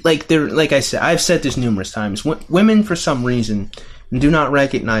I said, I've said this numerous times. Women, for some reason, do not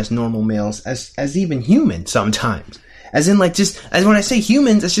recognize normal males as even human sometimes. As in, like, just, as when I say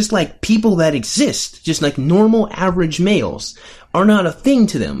humans, it's just like people that exist. Just like normal average males are not a thing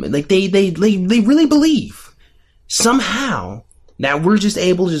to them. Like, they really believe somehow that we're just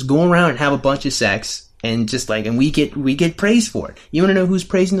able to just go around and have a bunch of sex and just like, and we get praised for it. You want to know who's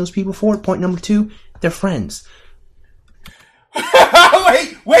praising those people for it? Point number two, their friends.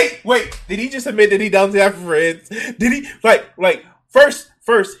 Wait. Did he just admit that he doesn't have friends? Did he, like, first,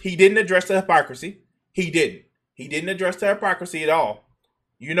 he didn't address the hypocrisy. He didn't address the hypocrisy at all.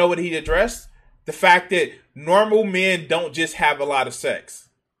 You know what he addressed? The fact that normal men don't just have a lot of sex.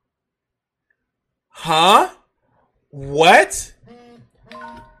 Huh? What?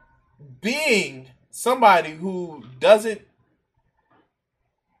 Being somebody who doesn't...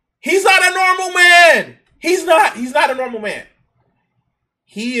 He's not a normal man! He's not a normal man.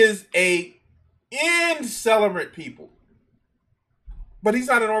 He is a celibate people. But he's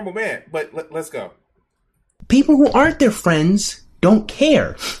not a normal man. But let's go. People who aren't their friends don't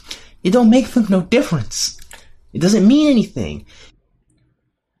care. It don't make them no difference. It doesn't mean anything.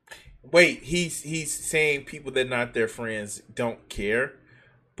 Wait, he's saying people that are not their friends don't care,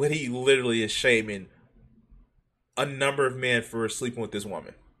 but he literally is shaming a number of men for sleeping with this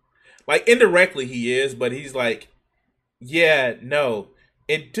woman. Like, indirectly he is, but he's like, yeah, no.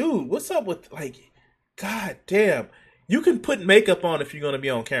 And dude, what's up with, like, god damn, you can put makeup on if you're gonna be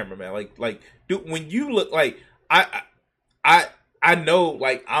on camera, man. Like, dude, when you look like, I know,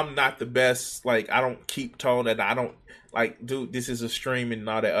 like, I'm not the best, like, I don't keep tone, and I don't, like, dude, this is a stream and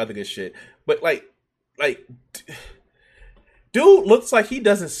all that other good shit. But, like, dude looks like he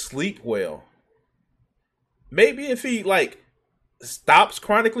doesn't sleep well. Maybe if he, like, stops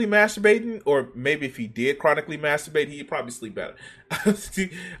chronically masturbating, or maybe if he did chronically masturbate, he'd probably sleep better.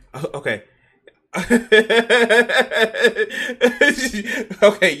 Okay.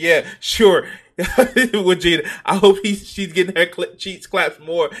 Okay, yeah, sure. With Gina, I hope she's getting her cheeks clapped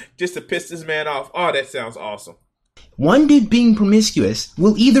more just to piss this man off. Oh, that sounds awesome. One dude being promiscuous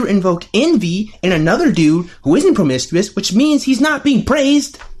will either invoke envy in another dude who isn't promiscuous, which means he's not being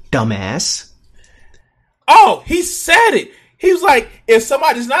praised, dumbass. Oh, he said it. He was like, if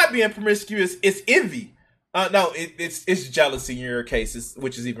somebody's not being promiscuous, it's envy. No, it's jealousy in your case,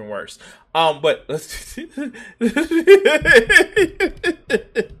 which is even worse. But let's.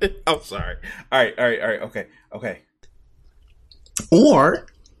 I'm sorry. All right. Okay. Or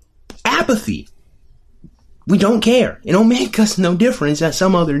apathy. We don't care. It don't make us no difference that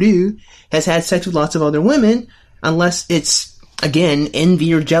some other dude has had sex with lots of other women, unless it's, again,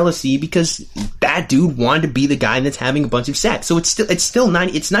 envy or jealousy because that dude wanted to be the guy that's having a bunch of sex. So it's still not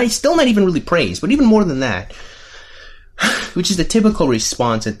even really praised, but even more than that, which is the typical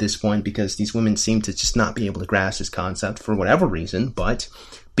response at this point because these women seem to just not be able to grasp this concept for whatever reason, but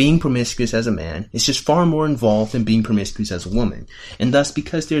being promiscuous as a man is just far more involved than being promiscuous as a woman. And thus,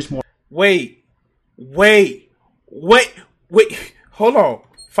 because there's more... Wait. Hold on.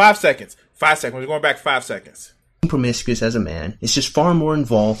 5 seconds. We're going back 5 seconds. Being promiscuous as a man is just far more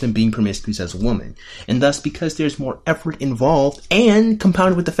involved than being promiscuous as a woman. And thus, because there's more effort involved, and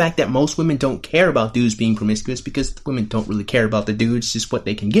compounded with the fact that most women don't care about dudes being promiscuous because women don't really care about the dudes, just what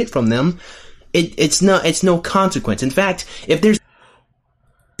they can get from them, it's no consequence. In fact, if there's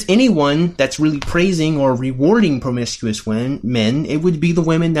anyone that's really praising or rewarding promiscuous men, it would be the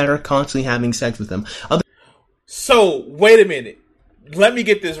women that are constantly having sex with them. So, wait a minute. Let me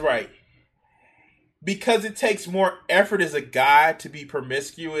get this right. Because it takes more effort as a guy to be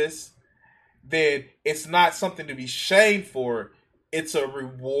promiscuous, then it's not something to be shamed for. It's a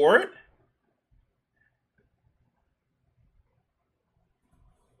reward.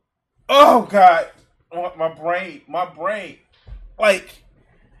 Oh, God. My brain. Like,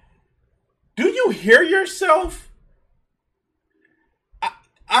 do you hear yourself?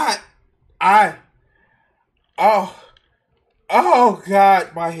 Oh,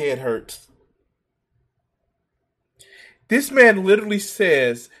 God, my head hurts. This man literally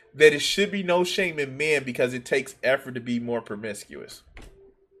says that it should be no shame in men because it takes effort to be more promiscuous.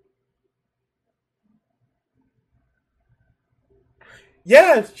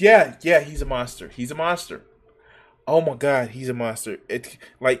 Yeah, he's a monster. Oh my God, he's a monster.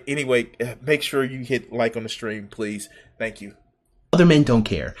 Anyway, make sure you hit like on the stream, please. Thank you. Other men don't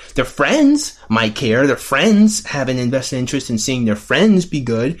care. Their friends might care. Their friends have an invested interest in seeing their friends be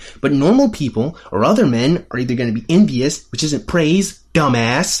good. But normal people or other men are either going to be envious, which isn't praise,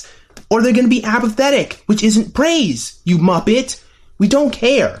 dumbass, or they're going to be apathetic, which isn't praise, you muppet. We don't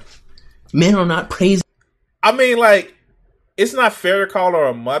care. Men are not praising. I mean, like, it's not fair to call her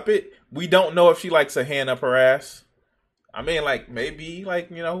a muppet. We don't know if she likes a hand up her ass. I mean, like, maybe,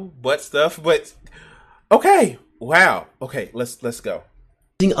 like, you know, butt stuff, but okay. Wow. Okay, let's go.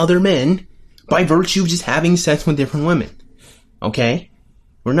 Other men by virtue of just having sex with different women. Okay?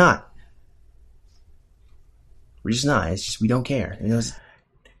 We're not. We're just not. It's just we don't care.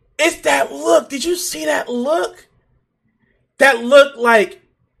 It's that look. Did you see that look? That look like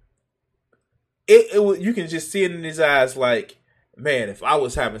it. You can just see it in his eyes. Like, man, if I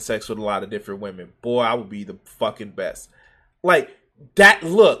was having sex with a lot of different women, boy, I would be the fucking best. Like that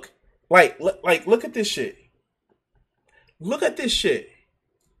look. Like look at this shit. Look at this shit.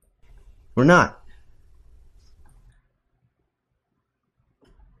 We're not.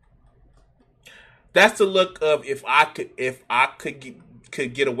 That's the look of if I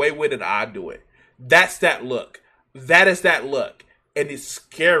could get away with it, I'd do it. That's that look. That is that look. And it's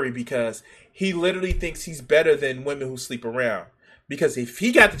scary because he literally thinks he's better than women who sleep around. Because if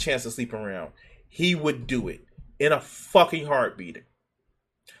he got the chance to sleep around, he would do it in a fucking heartbeat.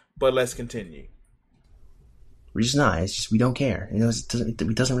 But let's continue. We're just not. It's just we don't care.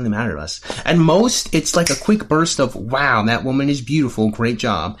 It doesn't really matter to us. At most, it's like a quick burst of wow, that woman is beautiful, great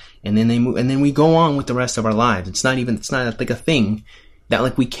job, and then they move, and then we go on with the rest of our lives. It's not like a thing that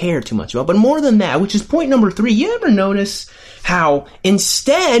like we care too much about. But more than that, which is point number 3, you ever notice how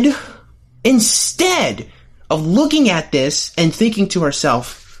instead of looking at this and thinking to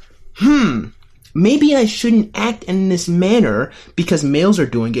herself, maybe I shouldn't act in this manner because males are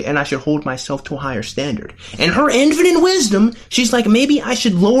doing it and I should hold myself to a higher standard. And her infinite wisdom, she's like, maybe I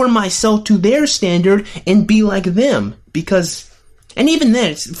should lower myself to their standard and be like them. Because, and even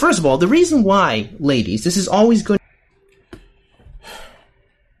then, first of all, the reason why, ladies, this is always going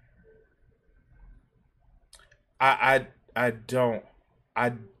I don't.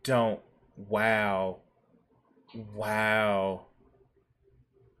 Wow.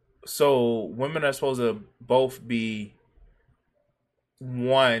 So women are supposed to both be,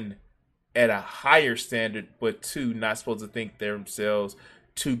 1, at a higher standard, but 2, not supposed to think themselves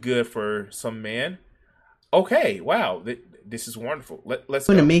too good for some man. Okay, wow, this is wonderful. Let's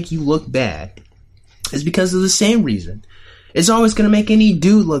go. To make you look bad is because of the same reason. It's always going to make any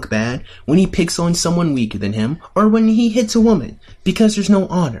dude look bad when he picks on someone weaker than him or when he hits a woman, because there's no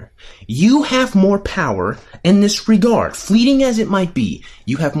honor. You have more power in this regard, fleeting as it might be.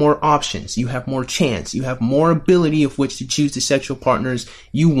 You have more options. You have more chance. You have more ability of which to choose the sexual partners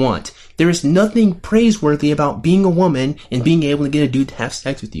you want. There is nothing praiseworthy about being a woman and being able to get a dude to have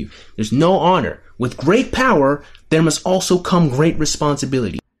sex with you. There's no honor. With great power, there must also come great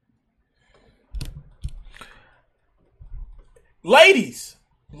responsibility. Ladies,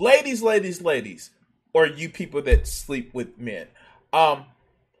 or you people that sleep with men,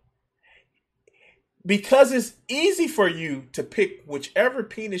 because it's easy for you to pick whichever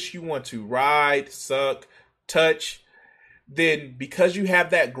penis you want to ride, suck, touch, then because you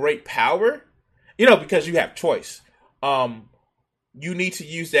have that great power, because you have choice, you need to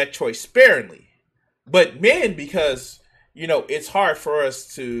use that choice sparingly. But men, because, it's hard for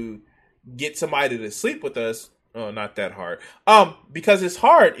us to get somebody to sleep with us. Oh, not that hard. Because it's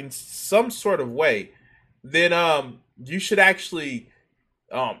hard in some sort of way, then you should actually,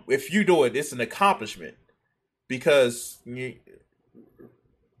 if you do it, it's an accomplishment. Because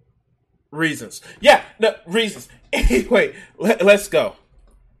reasons. Yeah, no, reasons. Anyway, let's go.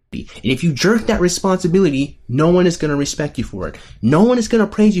 And if you jerk that responsibility, no one is going to respect you for it. No one is going to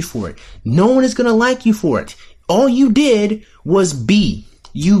praise you for it. No one is going to like you for it. All you did was be.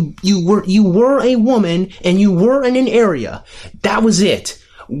 You were a woman and you were in an area. That was it.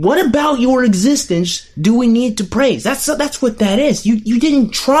 What about your existence do we need to praise? That's what that is. You didn't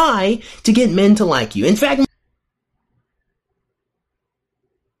try to get men to like you. In fact,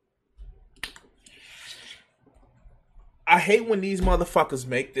 I hate when these motherfuckers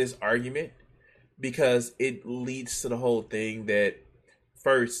make this argument because it leads to the whole thing that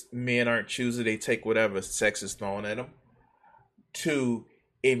first, men aren't choosy, they take whatever sex is thrown at them. 2,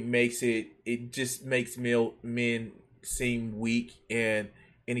 it just makes men seem weak and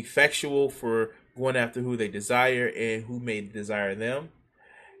ineffectual for going after who they desire and who may desire them.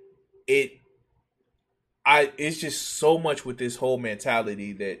 It's just so much with this whole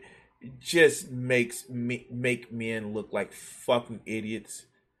mentality that just make men look like fucking idiots.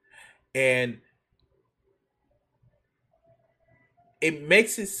 And it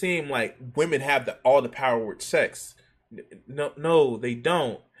makes it seem like women have all the power with sex. No, they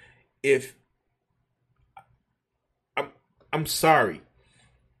don't. I'm sorry.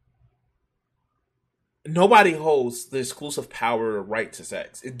 Nobody holds the exclusive power or right to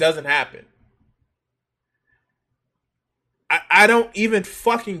sex. It doesn't happen. I don't even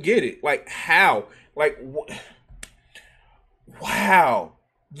fucking get it. Like, how? Like, wow.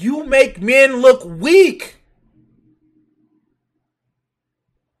 You make men look weak.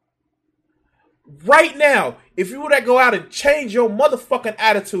 Right now, if you were to go out and change your motherfucking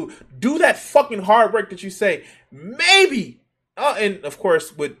attitude, do that fucking hard work that you say, maybe, and of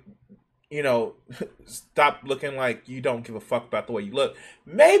course, with, stop looking like you don't give a fuck about the way you look,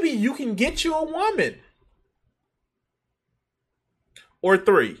 maybe you can get you a woman. Or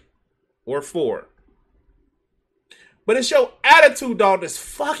 3. Or 4. But it's your attitude, dog, that's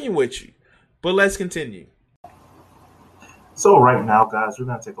fucking with you. But let's continue. So right now, guys, we're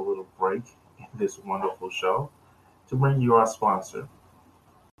going to take a little break in this wonderful show to bring you our sponsor.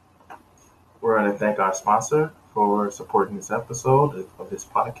 We're going to thank our sponsor for supporting this episode of this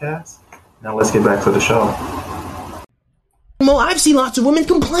podcast. Now let's get back to the show. Well, I've seen lots of women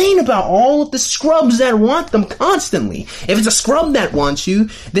complain about all of the scrubs that want them constantly. If it's a scrub that wants you,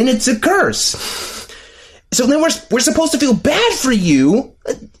 then it's a curse. So then we're supposed to feel bad for you.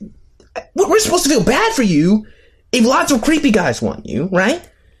 We're supposed to feel bad for you If lots of creepy guys want you, right?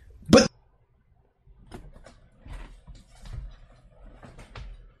 But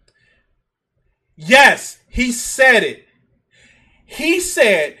yes, he said it. He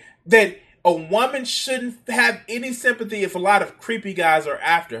said that a woman shouldn't have any sympathy if a lot of creepy guys are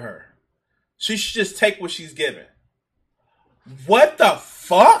after her. She should just take what she's given. What the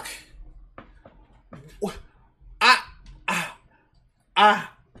fuck?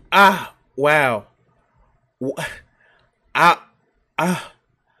 Wow.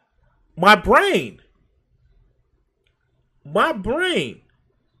 My brain.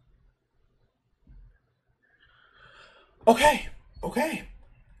 Okay.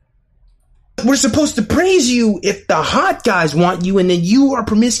 we're supposed to praise you if the hot guys want you and then you are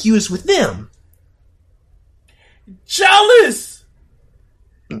promiscuous with them. Jealous!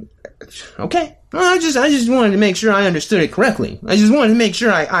 Okay. Well, I just wanted to make sure I understood it correctly. I just wanted to make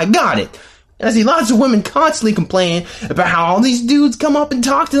sure I got it. I see lots of women constantly complaining about how all these dudes come up and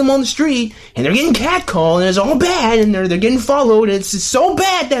talk to them on the street, and they're getting catcalled, and it's all bad, and they're getting followed, and it's so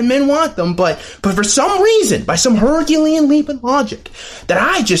bad that men want them, but for some reason, by some Herculean leap of logic, that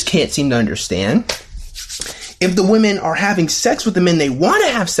I just can't seem to understand, if the women are having sex with the men they want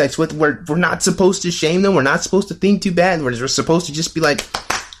to have sex with, we're not supposed to shame them, we're not supposed to think too bad, we're supposed to just be like,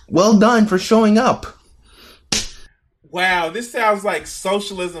 well done for showing up. Wow, this sounds like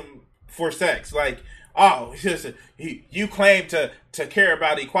socialism for sex. Like, oh, you claim to care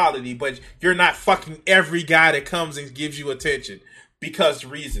about equality, but you're not fucking every guy that comes and gives you attention because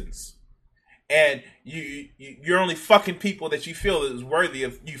reasons. And you're only fucking people that you feel is worthy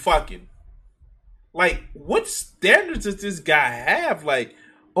of you fucking. Like, what standards does this guy have? Like,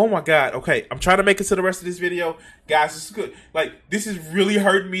 oh my God. Okay, I'm trying to make it to the rest of this video. Guys, this is good. Like, this is really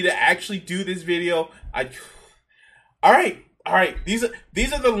hurting me to actually do this video. All right. These are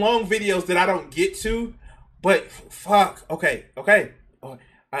the long videos that I don't get to, but fuck. Okay. All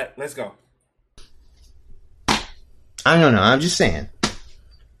right, let's go. I don't know. I'm just saying.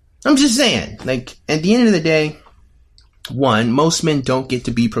 Like, at the end of the day, 1, most men don't get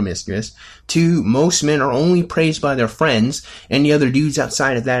to be promiscuous. 2, most men are only praised by their friends, and the other dudes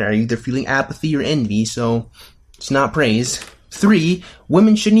outside of that are either feeling apathy or envy, so it's not praise. 3,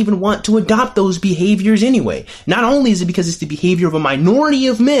 women shouldn't even want to adopt those behaviors anyway. Not only is it because it's the behavior of a minority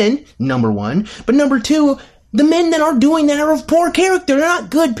of men, number 1, but number 2, the men that are doing that are of poor character. They're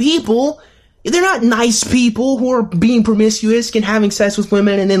not good people. They're not nice people who are being promiscuous and having sex with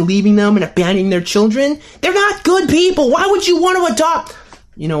women and then leaving them and abandoning their children. They're not good people. Why would you want to adopt?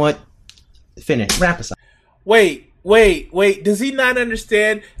 You know what? Finish. Wrap us up. Wait. Does he not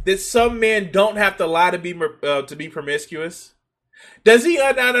understand that some men don't have to lie to be promiscuous? Does he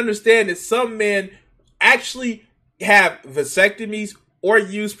not understand that some men actually have vasectomies or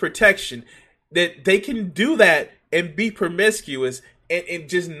use protection, that they can do that and be promiscuous and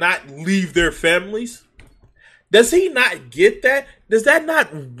just not leave their families? Does he not get that? Does that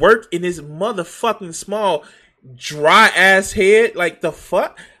not work in his motherfucking small, dry ass head? Like, the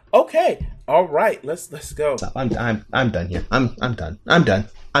fuck? Okay, all right, let's go. I'm done here. I'm done.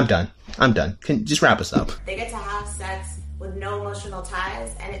 Just wrap us up. They get to have sex with no emotional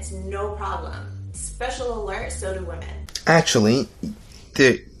ties, and it's no problem. Special alert, so do women. Actually,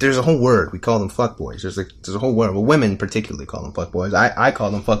 there's a whole word. We call them fuckboys. There's a whole word. Well, women particularly call them fuckboys. I call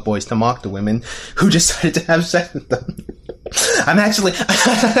them fuckboys to mock the women who decided to have sex with them. I'm not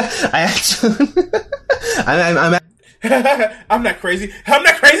crazy. I'm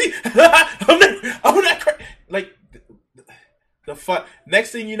not crazy. Like, the fuck.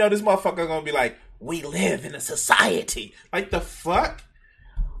 Next thing you know, this motherfucker gonna be like, we live in a society. Like, the fuck?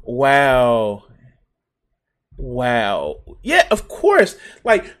 Wow. Yeah, of course.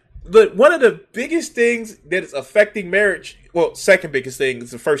 Like, one of the biggest things that is affecting marriage, well, second biggest thing is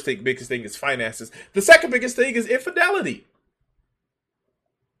the first thing, biggest thing is finances. The second biggest thing is infidelity.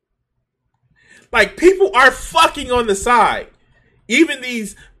 Like, people are fucking on the side. Even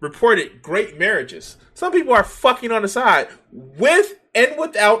these reported great marriages, some people are fucking on the side with and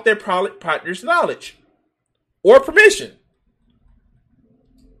without their partner's knowledge or permission.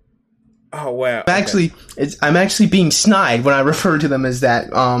 Oh wow! I'm actually being snide when I refer to them as that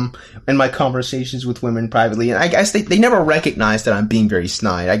in my conversations with women privately, and I guess they never recognize that I'm being very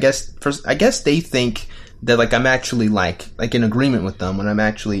snide. I guess they think that, like, I'm actually like in agreement with them when I'm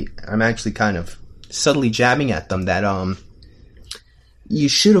actually kind of subtly jabbing at them that you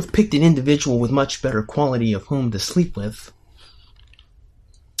should have picked an individual with much better quality of whom to sleep with.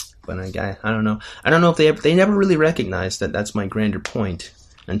 But I don't know. I don't know if they never really recognize that that's my grander point.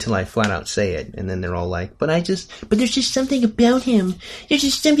 until I flat out say it, and then they're all like, but there's just something about him. There's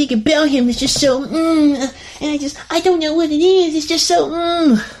just something about him that's just so, and I don't know what it is. It's just so,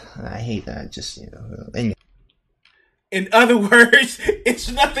 I hate that. Just, anyway. In other words,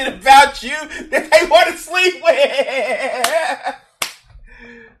 it's nothing about you that they want to sleep with.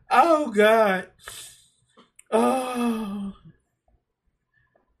 Oh, God. Oh.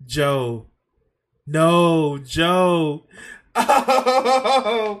 Joe. No, Joe.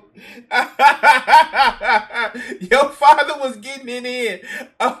 Oh. Your father was getting it in.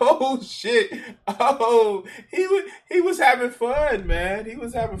 Oh, shit. Oh. He was having fun, man. He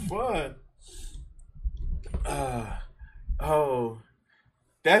was having fun. Oh,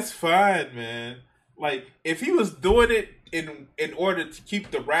 that's fine, man. Like, if he was doing it in order to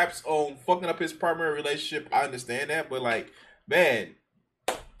keep the raps on fucking up his primary relationship, I understand that. But, like, man,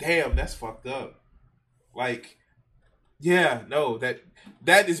 damn, that's fucked up. Like, yeah, no,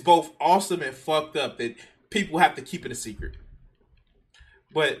 that is both awesome and fucked up that people have to keep it a secret.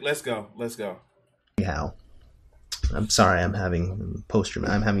 But let's go. How? I'm sorry, I'm having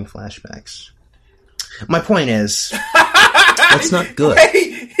flashbacks. My point is, that's not good.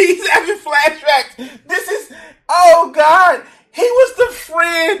 Wait, he's having flashbacks. This is, oh God, he was the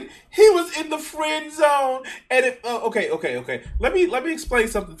friend. He was in the friend zone. And okay. Let me explain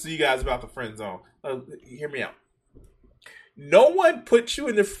something to you guys about the friend zone. Hear me out. No one puts you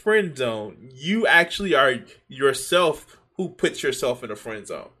in the friend zone. You actually are yourself who puts yourself in the friend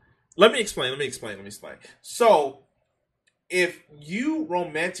zone. Let me explain. So, if you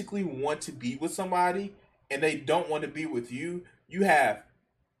romantically want to be with somebody and they don't want to be with you, you have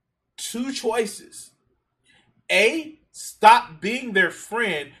two choices. A, stop being their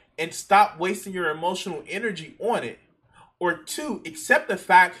friend and stop wasting your emotional energy on it. Or two, accept the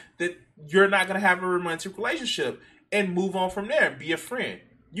fact that you're not going to have a romantic relationship and move on from there and be a friend.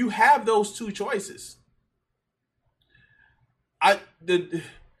 You have those two choices.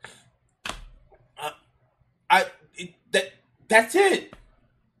 That's it.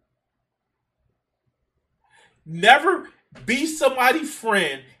 Never be somebody's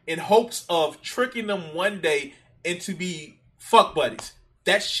friend in hopes of tricking them one day into be fuck buddies.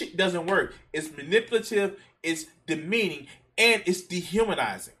 That shit doesn't work. It's manipulative, it's demeaning, and it's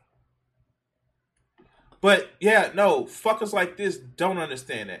dehumanizing. But yeah, no, fuckers like this don't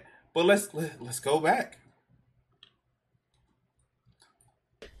understand that. But let's go back.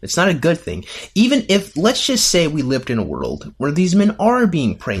 It's not a good thing. Even if, let's just say we lived in a world where these men are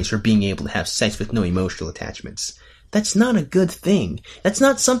being praised for being able to have sex with no emotional attachments. That's not a good thing. That's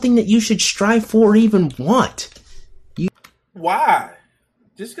not something that you should strive for or even want. Why?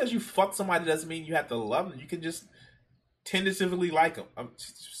 Just because you fuck somebody doesn't mean you have to love them. You can just tentatively like them. All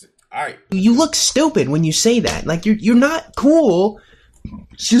right. You look stupid when you say that. Like, you're not cool,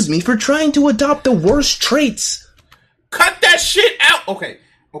 for trying to adopt the worst traits. Cut that shit out. Okay.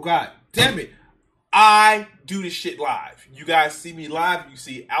 Oh, God. Damn it. I do this shit live. You guys see me live. You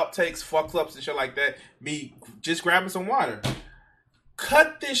see outtakes, fuck ups, and shit like that. Me just grabbing some water.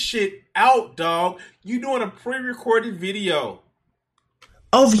 Cut this shit out, dog. You doing a pre-recorded video.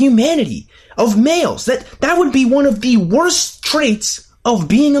 Of humanity. Of males. That would be one of the worst traits of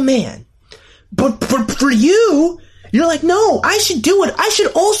being a man. But for you... You're like, no, I should do it. I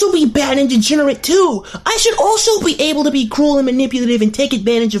should also be bad and degenerate too. I should also be able to be cruel and manipulative and take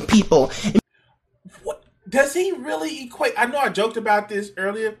advantage of people. What does he really equate? I know I joked about this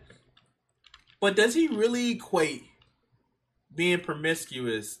earlier, but does he really equate being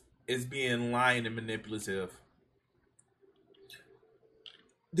promiscuous as being lying and manipulative?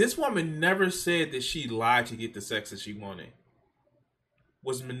 This woman never said that she lied to get the sex that she wanted.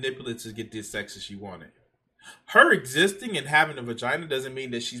 Was manipulative to get this sex that she wanted. Her existing and having a vagina doesn't mean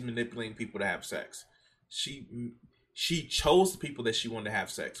that she's manipulating people to have sex. She chose the people that she wanted to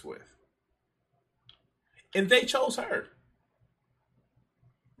have sex with. And they chose her.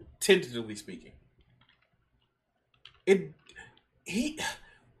 Tentatively speaking.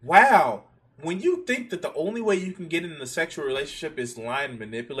 Wow. When you think that the only way you can get in a sexual relationship is lying and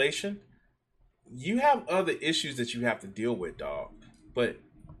manipulation, you have other issues that you have to deal with, dog. But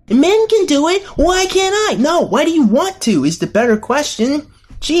men can do it. Why can't I? No, why do you want to is the better question.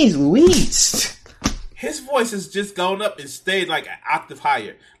 Jeez Louise. His voice has just gone up and stayed like an octave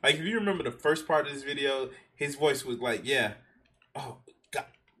higher. Like, if you remember the first part of this video, his voice was like, yeah. Oh, God.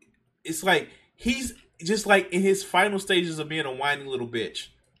 It's like he's just like in his final stages of being a whiny little bitch.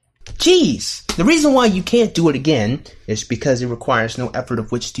 Jeez, the reason why you can't do it again is because it requires no effort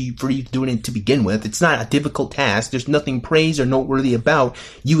of which for you to do it to begin with. It's not a difficult task. There's nothing praised or noteworthy about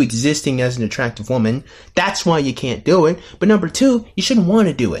you existing as an attractive woman. That's why you can't do it. But number two, you shouldn't want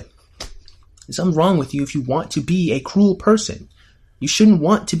to do it. There's something wrong with you if you want to be a cruel person. You shouldn't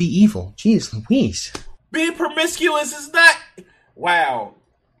want to be evil. Jeez Louise. Being promiscuous is not... Wow.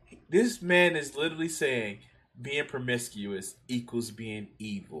 This man is literally saying being promiscuous equals being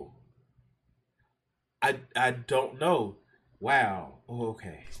evil. I don't know. Wow.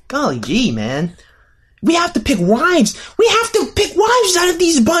 Okay. Golly gee, man. We have to pick wives. We have to pick wives out of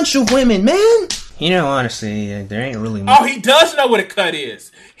these bunch of women, man. You know, honestly, there ain't really much. Oh, he does know what a cut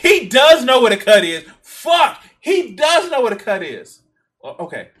is. He does know what a cut is. Fuck. He does know what a cut is.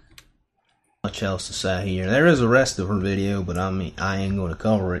 Okay. Much else to say here. There is the rest of her video, but I mean, I ain't going to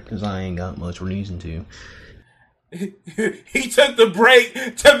cover it because I ain't got much reason to. He took the break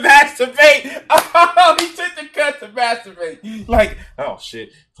to masturbate. Oh, he took the cut to masturbate. Like, oh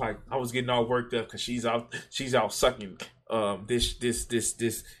shit! Like I was getting all worked up because she's out sucking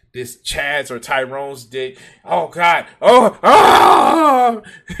this Chad's or Tyrone's dick. Oh god! Oh!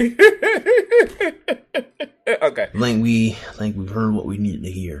 Okay. I think we've heard what we needed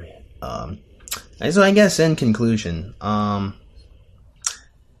to hear. So I guess in conclusion,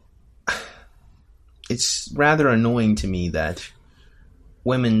 it's rather annoying to me that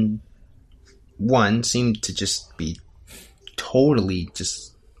women, one, seem to just be totally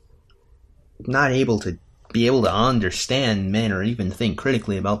just not able to understand men or even think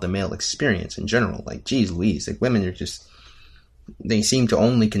critically about the male experience in general. Like, geez Louise, like women are just, they seem to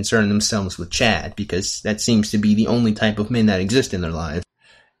only concern themselves with Chad because that seems to be the only type of men that exist in their lives.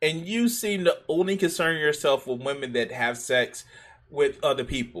 And you seem to only concern yourself with women that have sex with other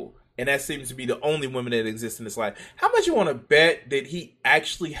people. And that seems to be the only women that exist in his life. How much you want to bet that he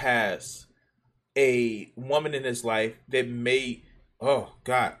actually has a woman in his life that may, oh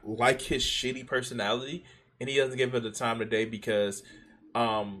God, like his shitty personality, and he doesn't give her the time of day because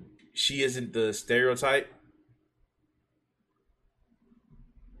she isn't the stereotype?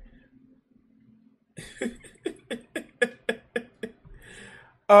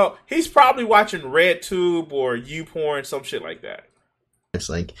 Oh, he's probably watching RedTube or YouPorn, some shit like that. It's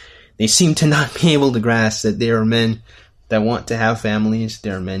like they seem to not be able to grasp that there are men that want to have families,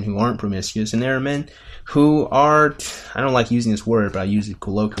 there are men who aren't promiscuous, and there are men who are, I don't like using this word, but I use it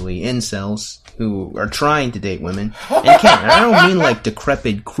colloquially, incels, who are trying to date women and can't. And I don't mean like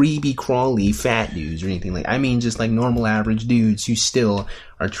decrepit, creepy, crawly, fat dudes or anything like. I mean just like normal, average dudes who still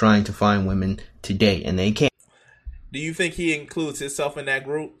are trying to find women to date, and they can't. Do you think he includes himself in that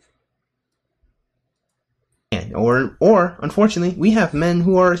group? Or unfortunately, we have men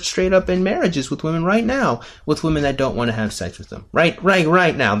who are straight up in marriages with women right now, with women that don't want to have sex with them. Right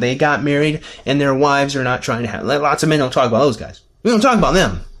now. They got married and their wives are not trying to have. Lots of men don't talk about those guys. We don't talk about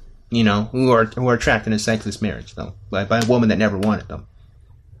them, you know, who are trapped in a sexless marriage, though, by a woman that never wanted them.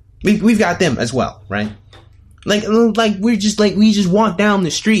 We've got them as well, right? Like we just walk down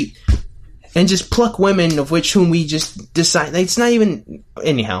the street and just pluck women of whom we just decide. It's not even,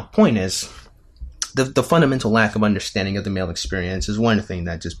 anyhow, point is, the fundamental lack of understanding of the male experience is one thing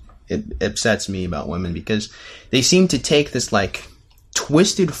that just, it upsets me about women, because they seem to take this like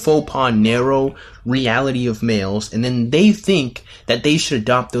twisted faux pas narrow reality of males, and then they think that they should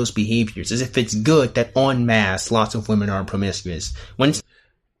adopt those behaviors as if it's good that en masse lots of women are promiscuous.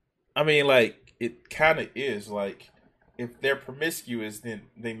 I mean, like, it kind of is. Like, if they're promiscuous, then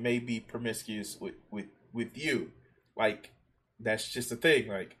they may be promiscuous with you. Like, that's just the thing.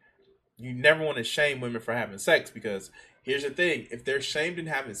 Like, you never want to shame women for having sex, because here's the thing. If they're shamed in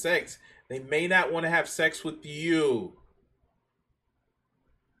having sex, they may not want to have sex with you.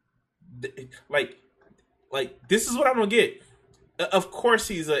 Like this is what I'm going to get. Of course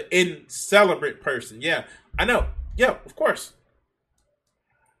he's an incelibate person. Yeah, I know. Yeah, of course.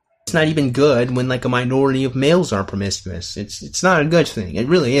 It's not even good when like a minority of males are promiscuous. It's not a good thing. It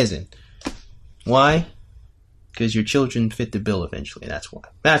really isn't. Why? Because your children fit the bill eventually. That's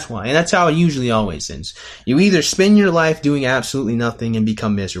why. And that's how it usually always ends. You either spend your life doing absolutely nothing and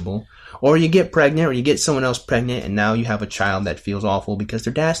become miserable, or you get pregnant, or you get someone else pregnant, and now you have a child that feels awful because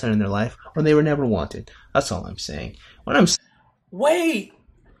their dad's not in their life, or they were never wanted. That's all I'm saying. Wait,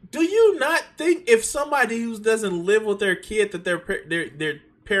 do you not think if somebody who doesn't live with their kid that their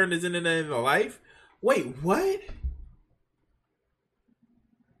parent isn't in their life? Wait, what?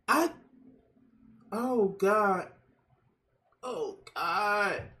 Oh God.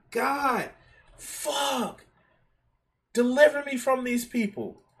 God. Fuck. Deliver me from these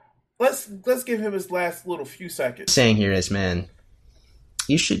people. Let's give him his last little few seconds. Saying here is, man,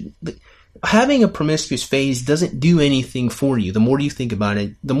 You should. Having a promiscuous phase doesn't do anything for you. The more you think about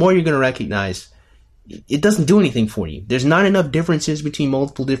it, the more you're going to recognize it doesn't do anything for you. There's not enough differences between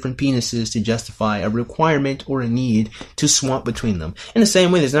multiple different penises to justify a requirement or a need to swap between them. In the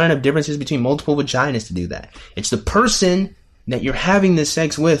same way, there's not enough differences between multiple vaginas to do that. It's the person that you're having this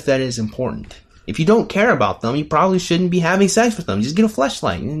sex with that is important. If you don't care about them, you probably shouldn't be having sex with them. Just get a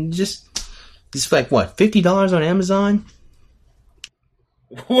fleshlight and just like what, $50 on Amazon?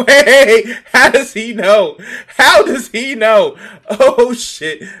 Wait, how does he know? How does he know? Oh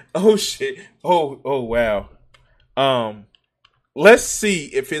shit. Oh shit. Oh wow. Let's see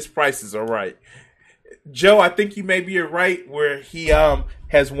if his prices are right. Joe, I think you may be right where he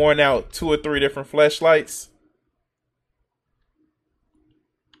has worn out 2 or 3 different fleshlights.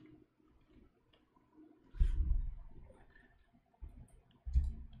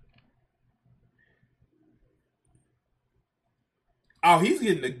 Oh, he's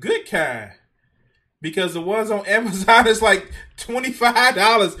getting the good kind. Because the ones on Amazon is like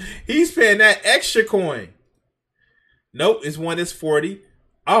 $25. He's paying that extra coin. Nope, it's one that's 40.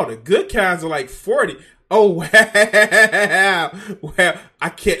 Oh, the good kinds are like 40. Oh, wow. Well, I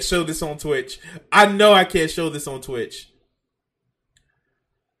can't show this on Twitch. I know I can't show this on Twitch.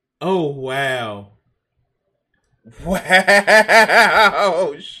 Oh, wow. Wow.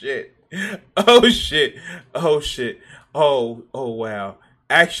 Oh, shit. Oh, shit. Oh, shit. Oh, wow.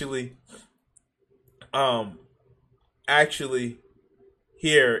 Actually,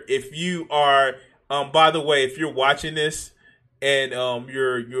 here, if you are, by the way, if you're watching this and,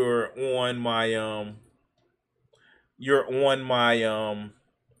 you're on my,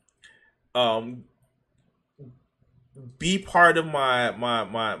 be part of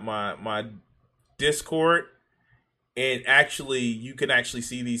my Discord, and actually, you can actually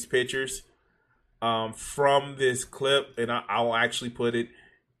see these pictures from this clip, and I'll actually put it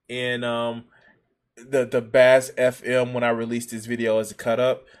in the Bass FM when I release this video as a cut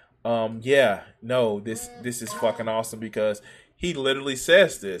up. This is fucking awesome because he literally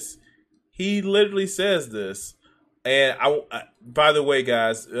says this. And I by the way,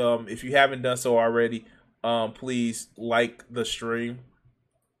 guys, if you haven't done so already, please like the stream.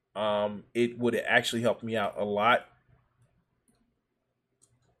 It would actually help me out a lot.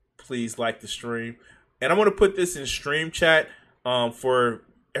 Please like the stream. And I'm going to put this in stream chat for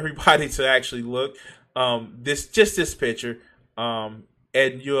everybody to actually look. This picture. And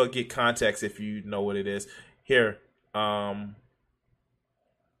you'll get context if you know what it is. Here.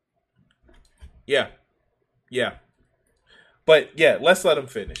 Yeah. But yeah, let's let him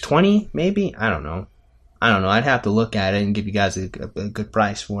finish. 20 maybe? I don't know. I'd have to look at it and give you guys a good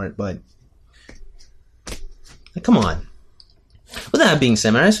price for it, but come on. With that being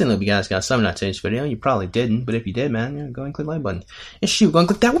said, man, I assume if you guys got something out of today's video. You probably didn't, but if you did, man, go and click the like button. And shoot, go and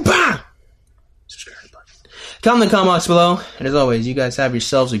click that one. Bah! Subscribe button. Comment in the comments below. And as always, you guys have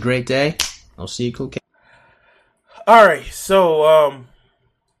yourselves a great day. I'll see you, cool kids. Alright, so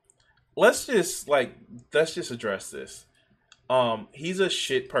let's just address this. He's a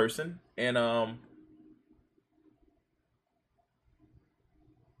shit person, and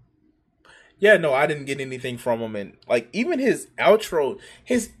yeah, no, I didn't get anything from him, and like even his outro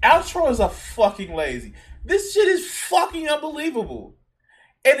is a fucking lazy. This shit is fucking unbelievable.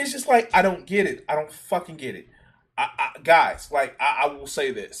 And it's just like, I don't get it. I don't fucking get it. Guys, like, I will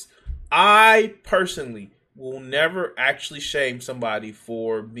say this. I personally will never actually shame somebody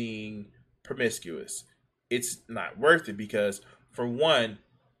for being promiscuous. It's not worth it because, for one,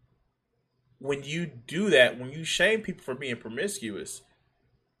 when you do that, when you shame people for being promiscuous,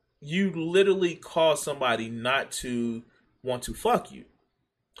 you literally cause somebody not to want to fuck you.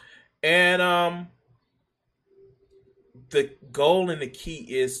 And the goal and the key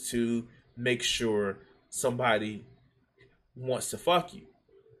is to make sure somebody wants to fuck you.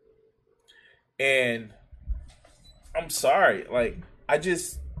 And I'm sorry, like I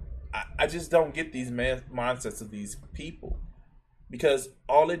just don't get these mindsets of these people, because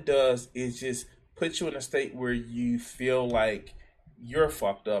all it does is just put you in a state where you feel like you're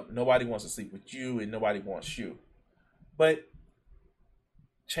fucked up. Nobody wants to sleep with you, and nobody wants you. But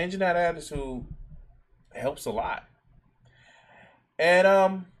changing that attitude helps a lot.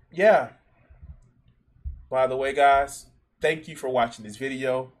 And yeah. By the way, guys, thank you for watching this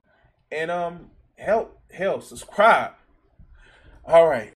video. And hell, subscribe. All right.